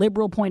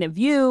liberal point of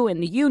view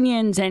and the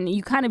unions, and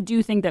you kind of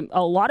do think that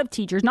a lot of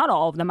teachers, not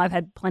all of them, I've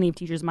had plenty of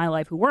teachers in my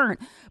life who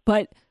weren't,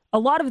 but a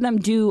lot of them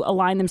do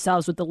align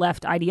themselves with the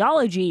left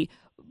ideology.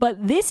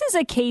 But this is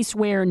a case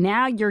where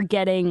now you're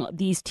getting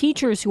these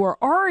teachers who are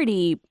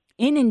already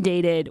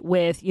inundated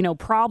with, you know,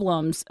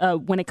 problems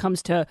when it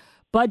comes to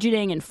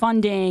budgeting and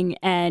funding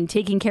and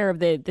taking care of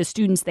the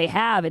students they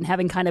have and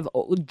having kind of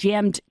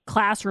jammed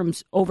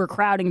classrooms,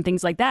 overcrowding and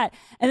things like that.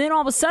 And then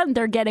all of a sudden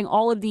they're getting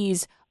all of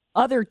these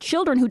other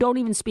children who don't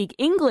even speak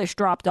English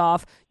dropped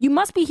off. You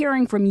must be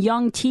hearing from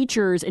young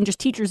teachers and just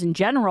teachers in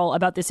general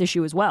about this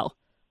issue as well.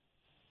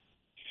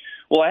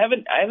 Well, I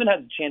haven't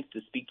had the chance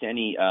to speak to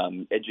any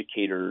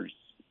educators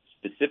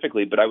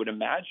specifically, but I would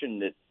imagine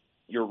that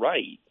you're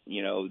right.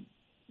 You know,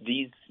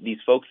 these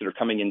folks that are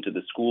coming into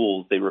the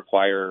schools, they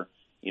require,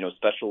 you know,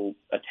 special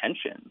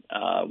attention,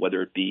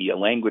 whether it be a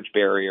language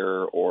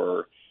barrier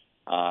or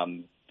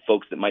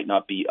folks that might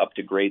not be up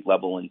to grade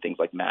level in things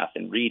like math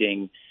and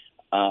reading.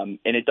 And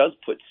it does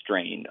put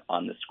strain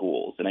on the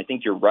schools. And I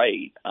think you're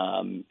right.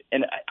 And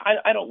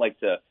I don't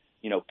like to,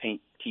 you know, paint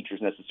teachers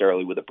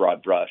necessarily with a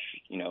broad brush.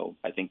 You know,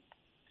 I think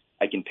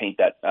I can paint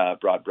that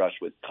broad brush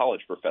with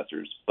college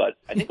professors, but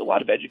I think a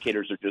lot of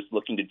educators are just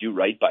looking to do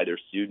right by their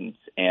students.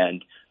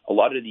 And a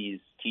lot of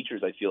these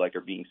teachers, I feel like, are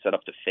being set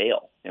up to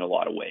fail in a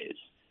lot of ways.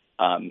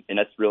 And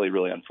that's really,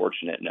 really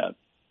unfortunate. And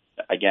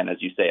again, as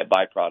you say, a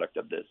byproduct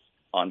of this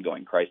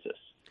ongoing crisis.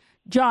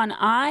 John,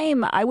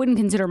 I wouldn't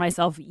consider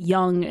myself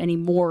young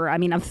anymore. I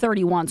mean, I'm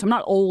 31, so I'm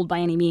not old by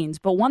any means.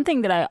 But one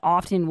thing that I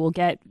often will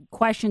get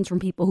questions from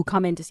people who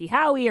come in to see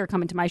Howie or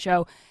come into my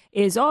show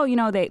is, oh, you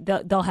know,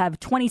 they'll have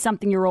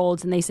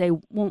 20-something-year-olds and they say,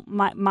 well,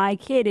 my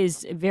kid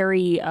is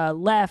very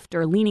left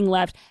or leaning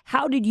left.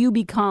 How did you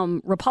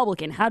become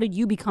Republican? How did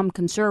you become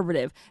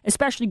conservative,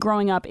 especially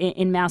growing up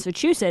in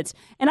Massachusetts?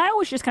 And I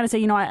always just kind of say,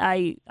 you know,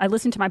 I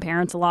listen to my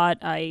parents a lot.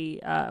 I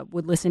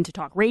would listen to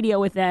talk radio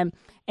with them.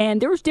 And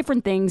there was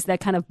different things that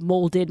kind of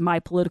molded my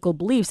political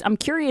beliefs. I'm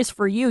curious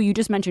for you. You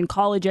just mentioned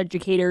college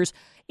educators.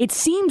 It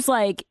seems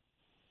like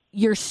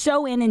you're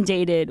so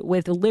inundated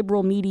with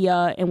liberal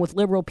media and with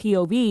liberal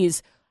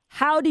POVs.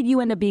 How did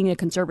you end up being a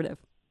conservative?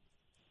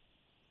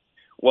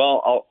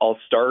 Well, I'll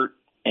start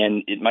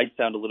And it might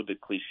sound a little bit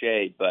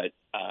cliche, but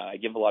I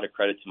give a lot of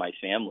credit to my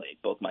family,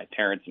 both my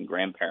parents and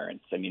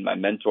grandparents. I mean, my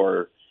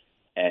mentor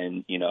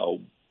and,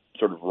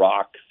 sort of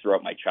rock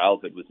throughout my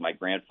childhood was my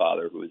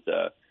grandfather, who was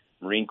a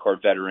Marine Corps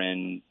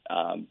veteran,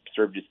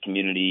 served his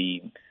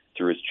community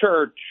through his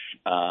church,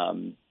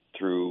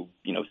 through,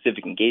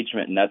 civic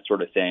engagement and that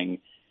sort of thing.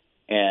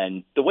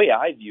 And the way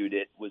I viewed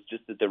it was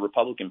just that the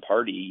Republican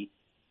Party,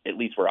 at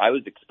least where I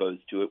was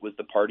exposed to it, was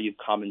the party of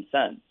common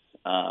sense,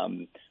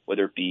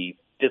 whether it be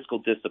fiscal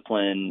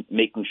discipline,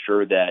 making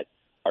sure that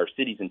our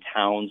cities and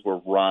towns were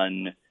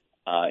run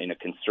in a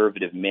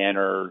conservative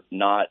manner,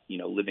 not,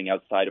 living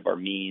outside of our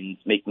means,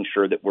 making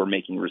sure that we're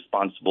making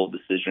responsible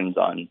decisions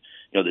on,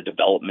 the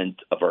development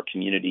of our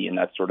community and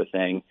that sort of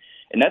thing.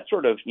 And that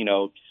sort of,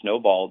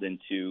 snowballed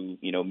into,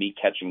 me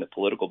catching the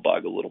political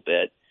bug a little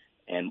bit.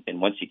 And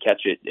once you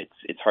catch it,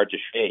 it's hard to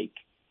shake.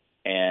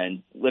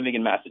 And living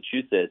in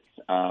Massachusetts,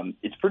 I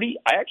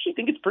actually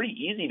think it's pretty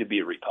easy to be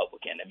a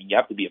Republican. I mean, you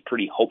have to be a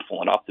pretty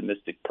hopeful and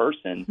optimistic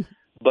person.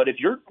 But if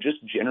you're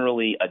just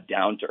generally a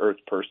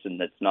down-to-earth person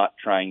that's not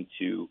trying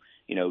to,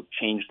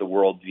 change the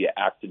world via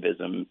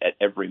activism at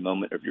every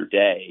moment of your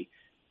day,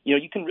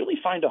 you can really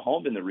find a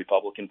home in the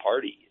Republican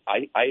Party.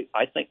 I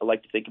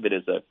like to think of it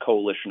as a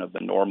coalition of the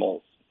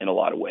normals in a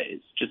lot of ways.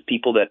 Just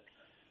people that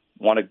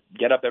want to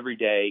get up every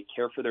day,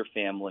 care for their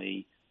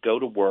family, go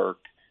to work,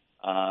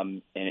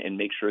 and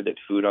make sure that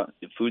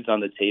food's on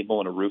the table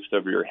and a roof's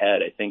over your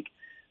head. I think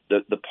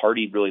the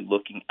party really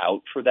looking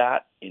out for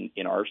that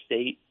in our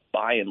state,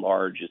 by and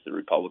large, is the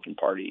Republican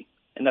Party.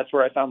 And that's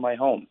where I found my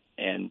home.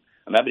 And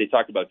I'm happy to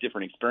talk about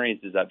different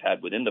experiences I've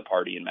had within the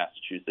party in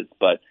Massachusetts,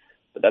 but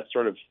that's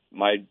sort of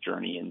my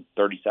journey in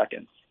 30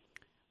 seconds.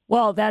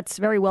 Well, that's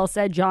very well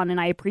said, John, and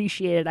I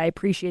appreciate it. I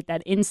appreciate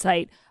that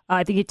insight.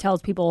 I think it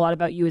tells people a lot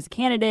about you as a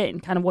candidate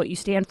and kind of what you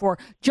stand for.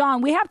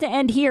 John, we have to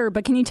end here,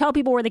 but can you tell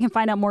people where they can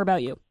find out more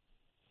about you?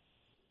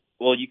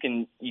 Well, you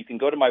can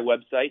go to my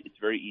website. It's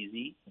very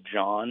easy,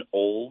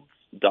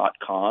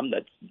 johnolds.com.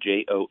 That's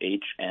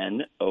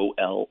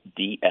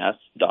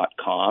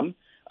JOHNOLDS.com.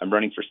 I'm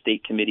running for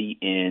state committee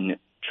in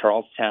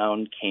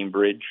Charlestown,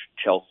 Cambridge,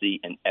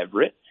 Chelsea, and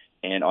Everett.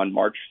 And on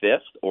March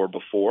 5th or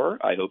before,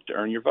 I hope to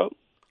earn your vote.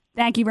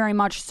 Thank you very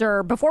much,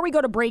 sir. Before we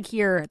go to break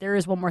here, there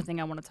is one more thing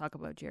I want to talk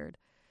about, Jared.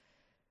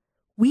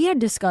 We had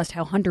discussed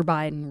how Hunter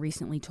Biden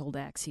recently told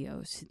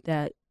Axios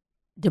that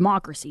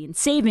democracy and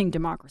saving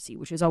democracy,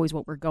 which is always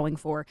what we're going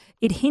for,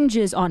 it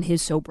hinges on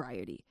his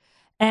sobriety.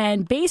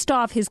 And based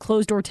off his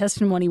closed-door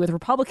testimony with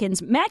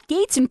Republicans, Matt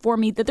Gaetz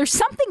informed me that there's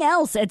something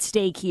else at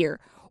stake here.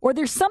 Or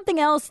there's something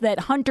else that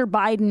Hunter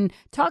Biden,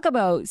 talk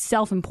about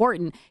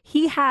self-important,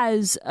 he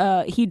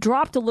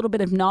dropped a little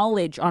bit of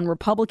knowledge on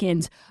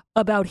Republicans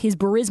about his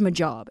Burisma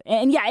job.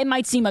 And yeah, it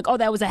might seem like, oh,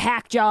 that was a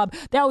hack job.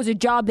 That was a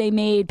job they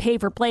made pay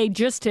for play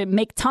just to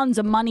make tons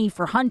of money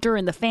for Hunter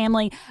and the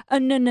family. No.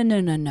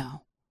 It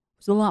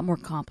was a lot more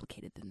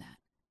complicated than that.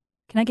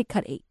 Can I get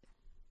cut 8?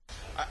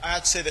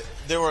 I'd say that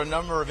there were a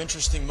number of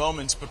interesting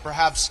moments, but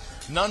perhaps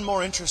none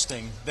more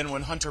interesting than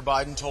when Hunter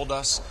Biden told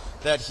us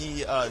that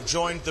he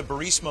joined the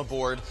Burisma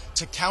board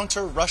to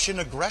counter Russian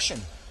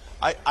aggression.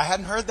 I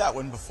hadn't heard that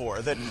one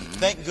before. That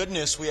thank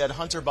goodness we had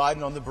Hunter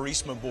Biden on the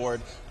Burisma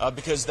board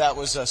because that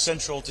was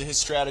central to his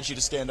strategy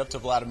to stand up to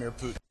Vladimir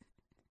Putin.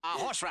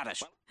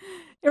 Horseradish.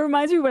 It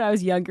reminds me when I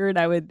was younger and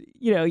I would,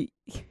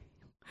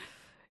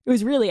 it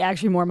was really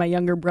actually more my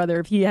younger brother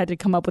if he had to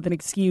come up with an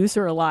excuse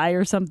or a lie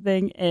or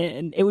something,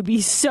 and it would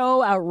be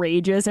so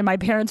outrageous, and my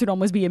parents would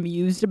almost be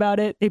amused about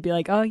it. They'd be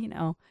like,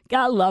 oh,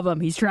 gotta love him.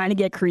 He's trying to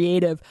get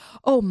creative.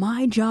 Oh,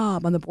 my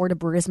job on the board of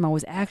Burisma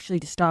was actually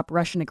to stop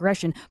Russian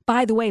aggression.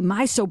 By the way,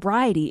 my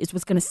sobriety is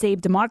what's going to save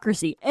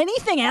democracy.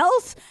 Anything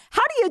else?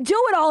 How do you do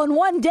it all in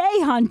one day,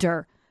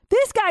 Hunter?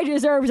 This guy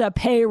deserves a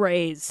pay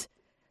raise.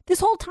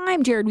 This whole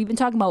time, Jared, we've been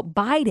talking about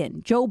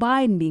Biden, Joe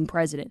Biden being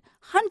president.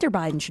 Hunter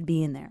Biden should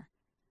be in there.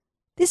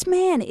 This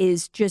man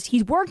is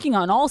he's working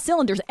on all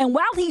cylinders. And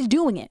while he's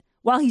doing it,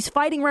 while he's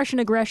fighting Russian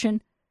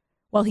aggression,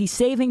 while he's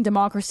saving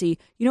democracy,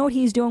 you know what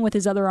he's doing with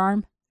his other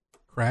arm?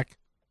 Crack.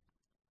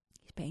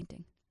 He's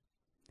painting.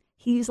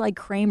 He's like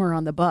Kramer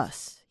on the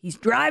bus. He's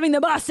driving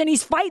the bus and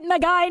he's fighting the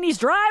guy and he's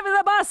driving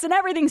the bus and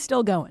everything's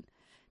still going.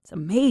 It's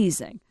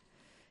amazing.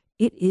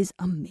 It is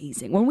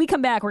amazing. When we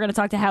come back, we're going to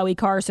talk to Howie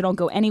Carr, so don't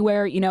go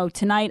anywhere.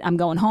 Tonight I'm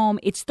going home.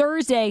 It's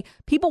Thursday.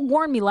 People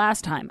warned me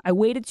last time. I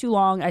waited too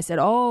long. I said,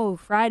 oh,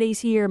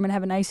 Friday's here. I'm going to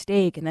have a nice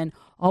steak. And then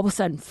all of a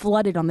sudden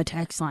flooded on the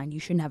text line. You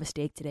shouldn't have a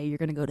steak today. You're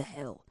going to go to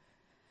hell.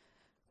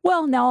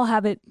 Well, now I'll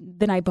have it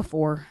the night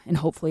before, and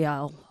hopefully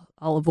I'll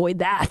avoid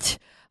that.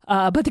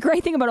 But the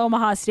great thing about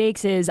Omaha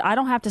Steaks is I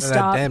don't have to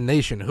stop. That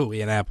damnation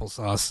hooey and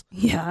applesauce.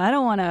 Yeah, I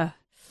don't want to.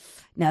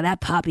 Now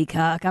that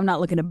poppycock, I'm not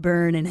looking to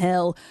burn in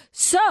hell.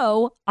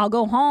 So I'll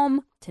go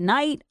home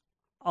tonight.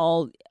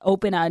 I'll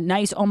open a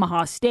nice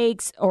Omaha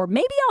Steaks, or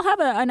maybe I'll have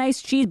a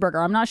nice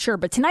cheeseburger. I'm not sure.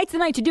 But tonight's the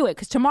night to do it,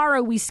 because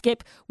tomorrow we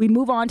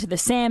move on to the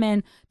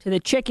salmon, to the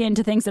chicken,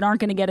 to things that aren't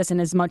going to get us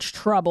in as much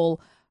trouble.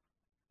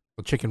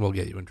 Well, chicken will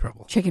get you in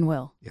trouble. Chicken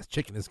will. Yes,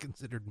 chicken is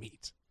considered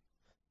meat.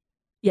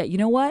 Yeah, you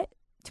know what?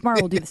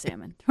 Tomorrow we'll do the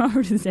salmon. Tomorrow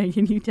we'll do the salmon.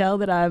 Can you tell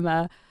that I'm?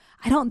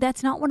 I don't.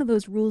 That's not one of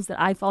those rules that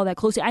I follow that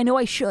closely. I know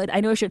I should.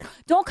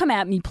 Don't come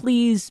at me,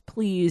 please,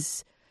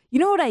 please. You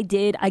know what I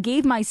did? I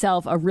gave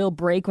myself a real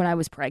break when I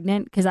was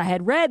pregnant because I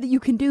had read that you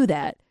can do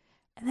that.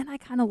 And then I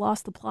kind of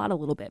lost the plot a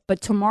little bit.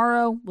 But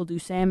tomorrow we'll do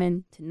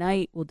salmon.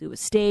 Tonight we'll do a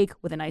steak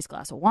with a nice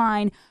glass of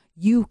wine.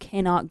 You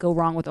cannot go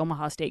wrong with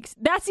Omaha Steaks.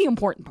 That's the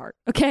important part,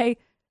 okay?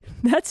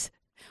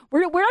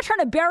 We're not trying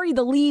to bury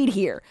the lead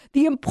here.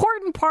 The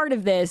important part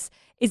of this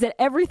is that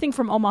everything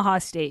from Omaha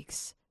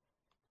Steaks,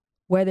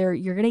 whether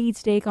you're going to eat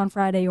steak on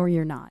Friday or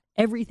you're not,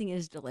 everything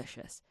is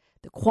delicious.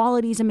 The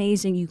quality is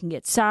amazing. You can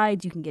get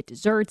sides, you can get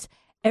desserts.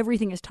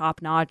 Everything is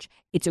top notch.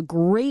 It's a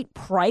great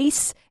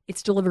price.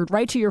 It's delivered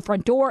right to your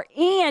front door,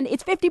 and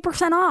it's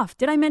 50% off.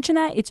 Did I mention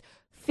that? It's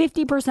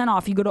 50%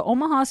 off. You go to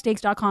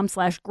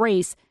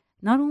omahasteaks.com/grace.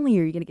 Not only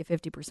are you going to get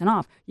 50%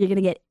 off, you're going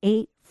to get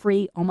 8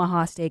 free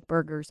Omaha Steak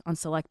burgers on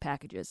select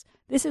packages.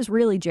 This is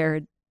really,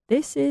 Jared,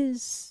 you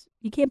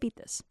can't beat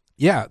this.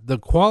 Yeah, the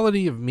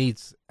quality of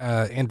meats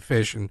and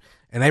fish and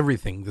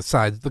everything, the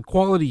sides, the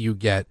quality you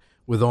get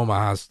with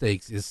Omaha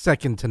Steaks is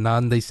second to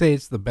none. They say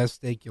it's the best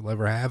steak you'll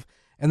ever have,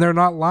 and they're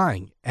not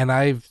lying. And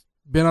I've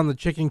been on the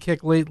chicken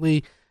kick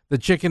lately. The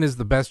chicken is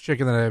the best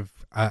chicken that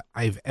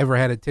I've ever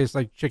had. It tastes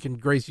like chicken.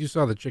 Grace, you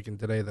saw the chicken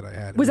today that I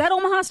had. Was that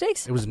Omaha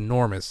Steaks? It was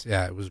enormous.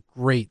 Yeah, it was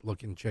great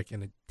looking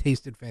chicken. It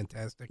tasted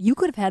fantastic. You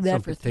could have had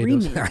that for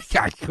potatoes. 3 meals.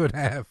 I could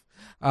have.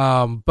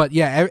 But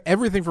yeah,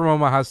 everything from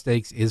Omaha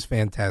Steaks is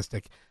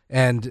fantastic.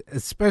 And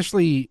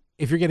especially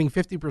if you're getting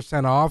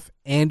 50% off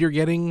and you're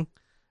getting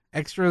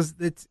extras,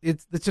 it's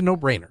a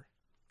no-brainer.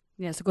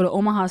 Yeah, so go to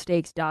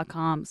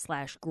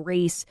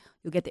omahasteaks.com/grace.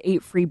 You'll get the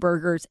 8 free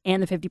burgers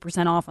and the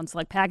 50% off on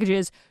select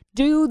packages.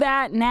 Do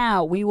that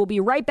now. We will be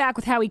right back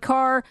with Howie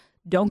Carr.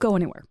 Don't go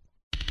anywhere.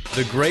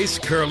 The Grace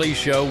Curley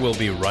Show will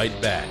be right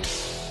back.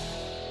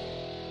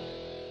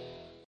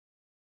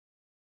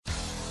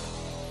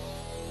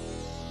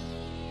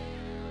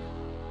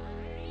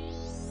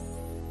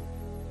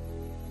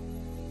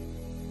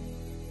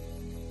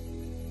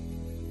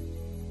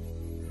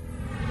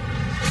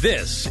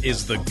 This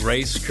is the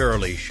Grace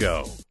Curley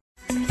Show.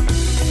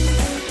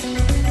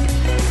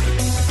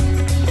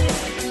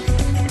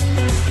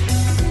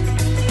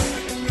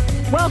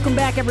 Welcome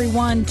back,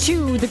 everyone,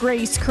 to the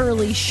Grace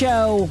Curley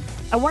Show.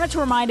 I wanted to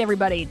remind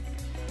everybody,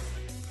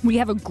 we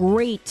have a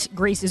great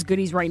Grace's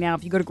Goodies right now.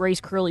 If you go to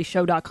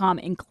gracecurleyshow.com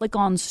and click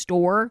on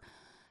store,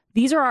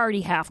 these are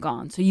already half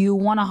gone, so you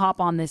want to hop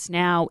on this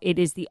now. It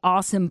is the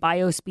awesome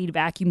BioSpeed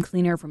vacuum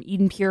cleaner from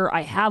Eden Pure.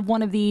 I have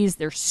one of these.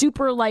 They're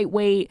super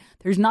lightweight.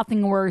 There's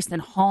nothing worse than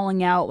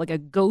hauling out like a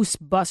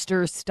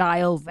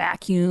Ghostbuster-style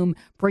vacuum,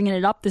 bringing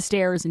it up the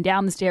stairs and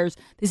down the stairs.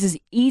 This is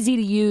easy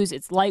to use.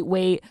 It's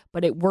lightweight,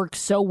 but it works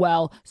so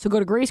well. So go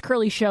to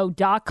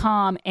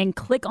gracecurleyshow.com and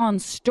click on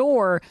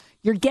store.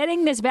 You're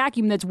getting this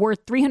vacuum that's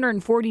worth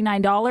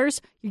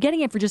 $349. You're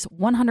getting it for just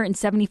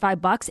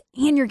 $175,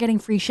 and you're getting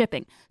free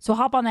shipping. So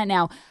hop on that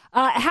now.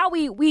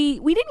 Howie, we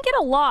didn't get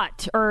a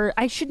lot, or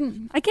I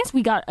guess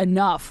we got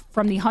enough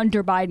from the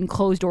Hunter Biden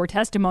closed door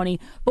testimony.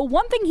 But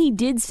one thing he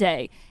did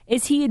say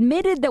is he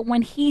admitted that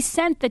when he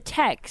sent the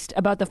text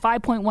about the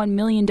 $5.1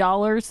 million to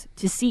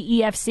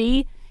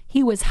CEFC,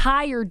 he was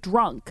high or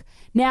drunk.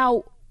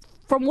 Now,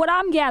 from what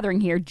I'm gathering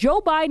here,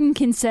 Joe Biden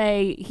can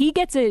say he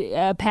gets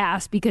a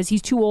pass because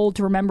he's too old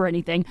to remember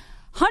anything.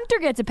 Hunter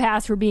gets a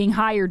pass for being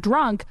high or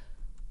drunk.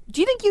 Do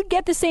you think you'd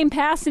get the same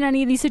pass in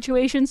any of these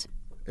situations?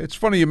 It's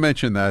funny you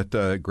mention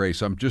that,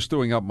 Grace. I'm just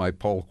doing up my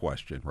poll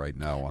question right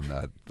now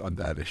on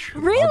that issue.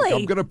 Really?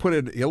 I'm going to put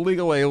in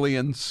illegal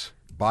aliens,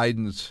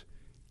 Biden's,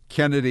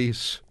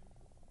 Kennedy's,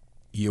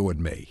 you and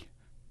me.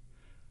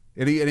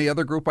 Any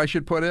other group I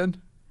should put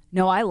in?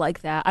 No, I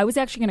like that. I was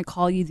actually going to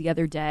call you the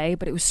other day,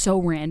 but it was so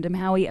random,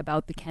 Howie,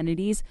 about the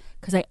Kennedys,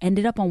 because I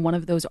ended up on one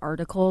of those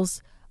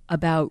articles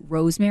about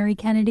Rosemary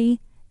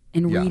Kennedy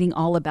and reading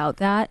all about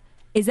that.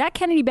 Is that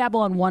Kennedy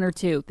Babylon 1 or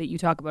 2 that you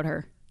talk about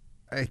her?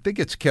 I think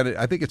it's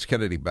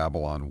Kennedy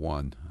Babylon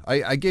 1.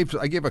 I gave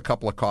a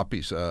couple of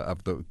copies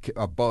of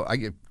both. I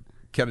gave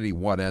Kennedy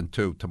 1 and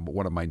 2 to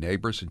one of my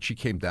neighbors, and she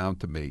came down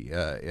to me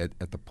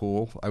at the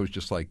pool. I was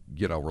just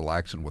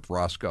relaxing with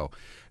Roscoe,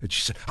 and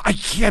she said, "I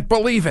can't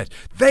believe it.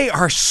 They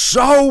are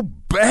so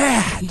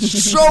bad,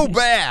 so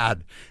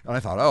bad." And I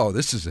thought, "Oh,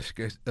 this is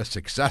a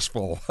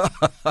successful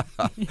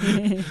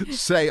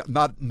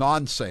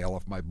non-sale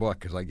of my book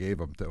because I gave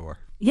them to her."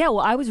 Yeah, well,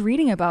 I was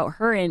reading about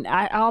her, and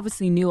I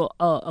obviously knew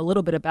a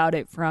little bit about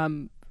it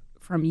from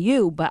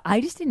you, but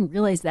I just didn't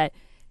realize that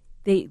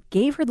they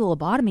gave her the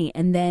lobotomy,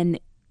 and then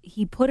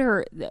he put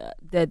her,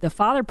 the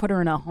father put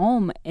her in a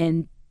home,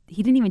 and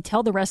he didn't even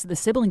tell the rest of the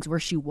siblings where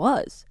she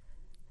was.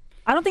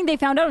 I don't think they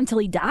found out until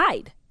he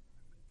died.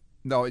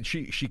 No,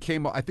 she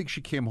came. I think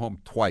she came home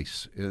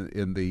twice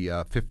in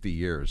the 50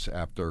 years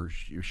after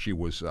she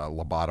was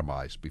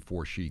lobotomized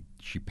before she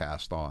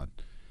passed on.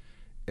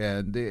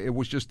 And it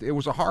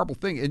was a horrible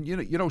thing. And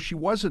you know she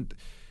wasn't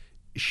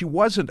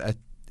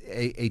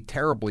a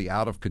terribly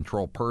out of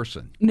control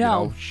person.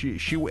 No,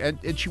 she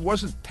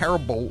wasn't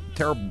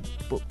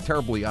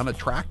terribly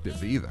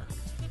unattractive either.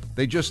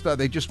 They just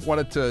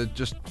wanted to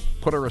just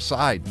put her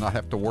aside, not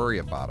have to worry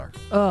about her.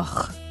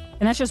 Ugh.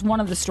 And that's just one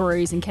of the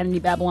stories in Kennedy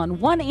Babylon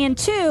 1 and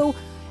 2.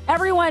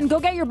 Everyone, go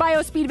get your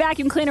BioSpeed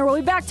vacuum cleaner. We'll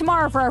be back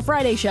tomorrow for our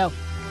Friday show.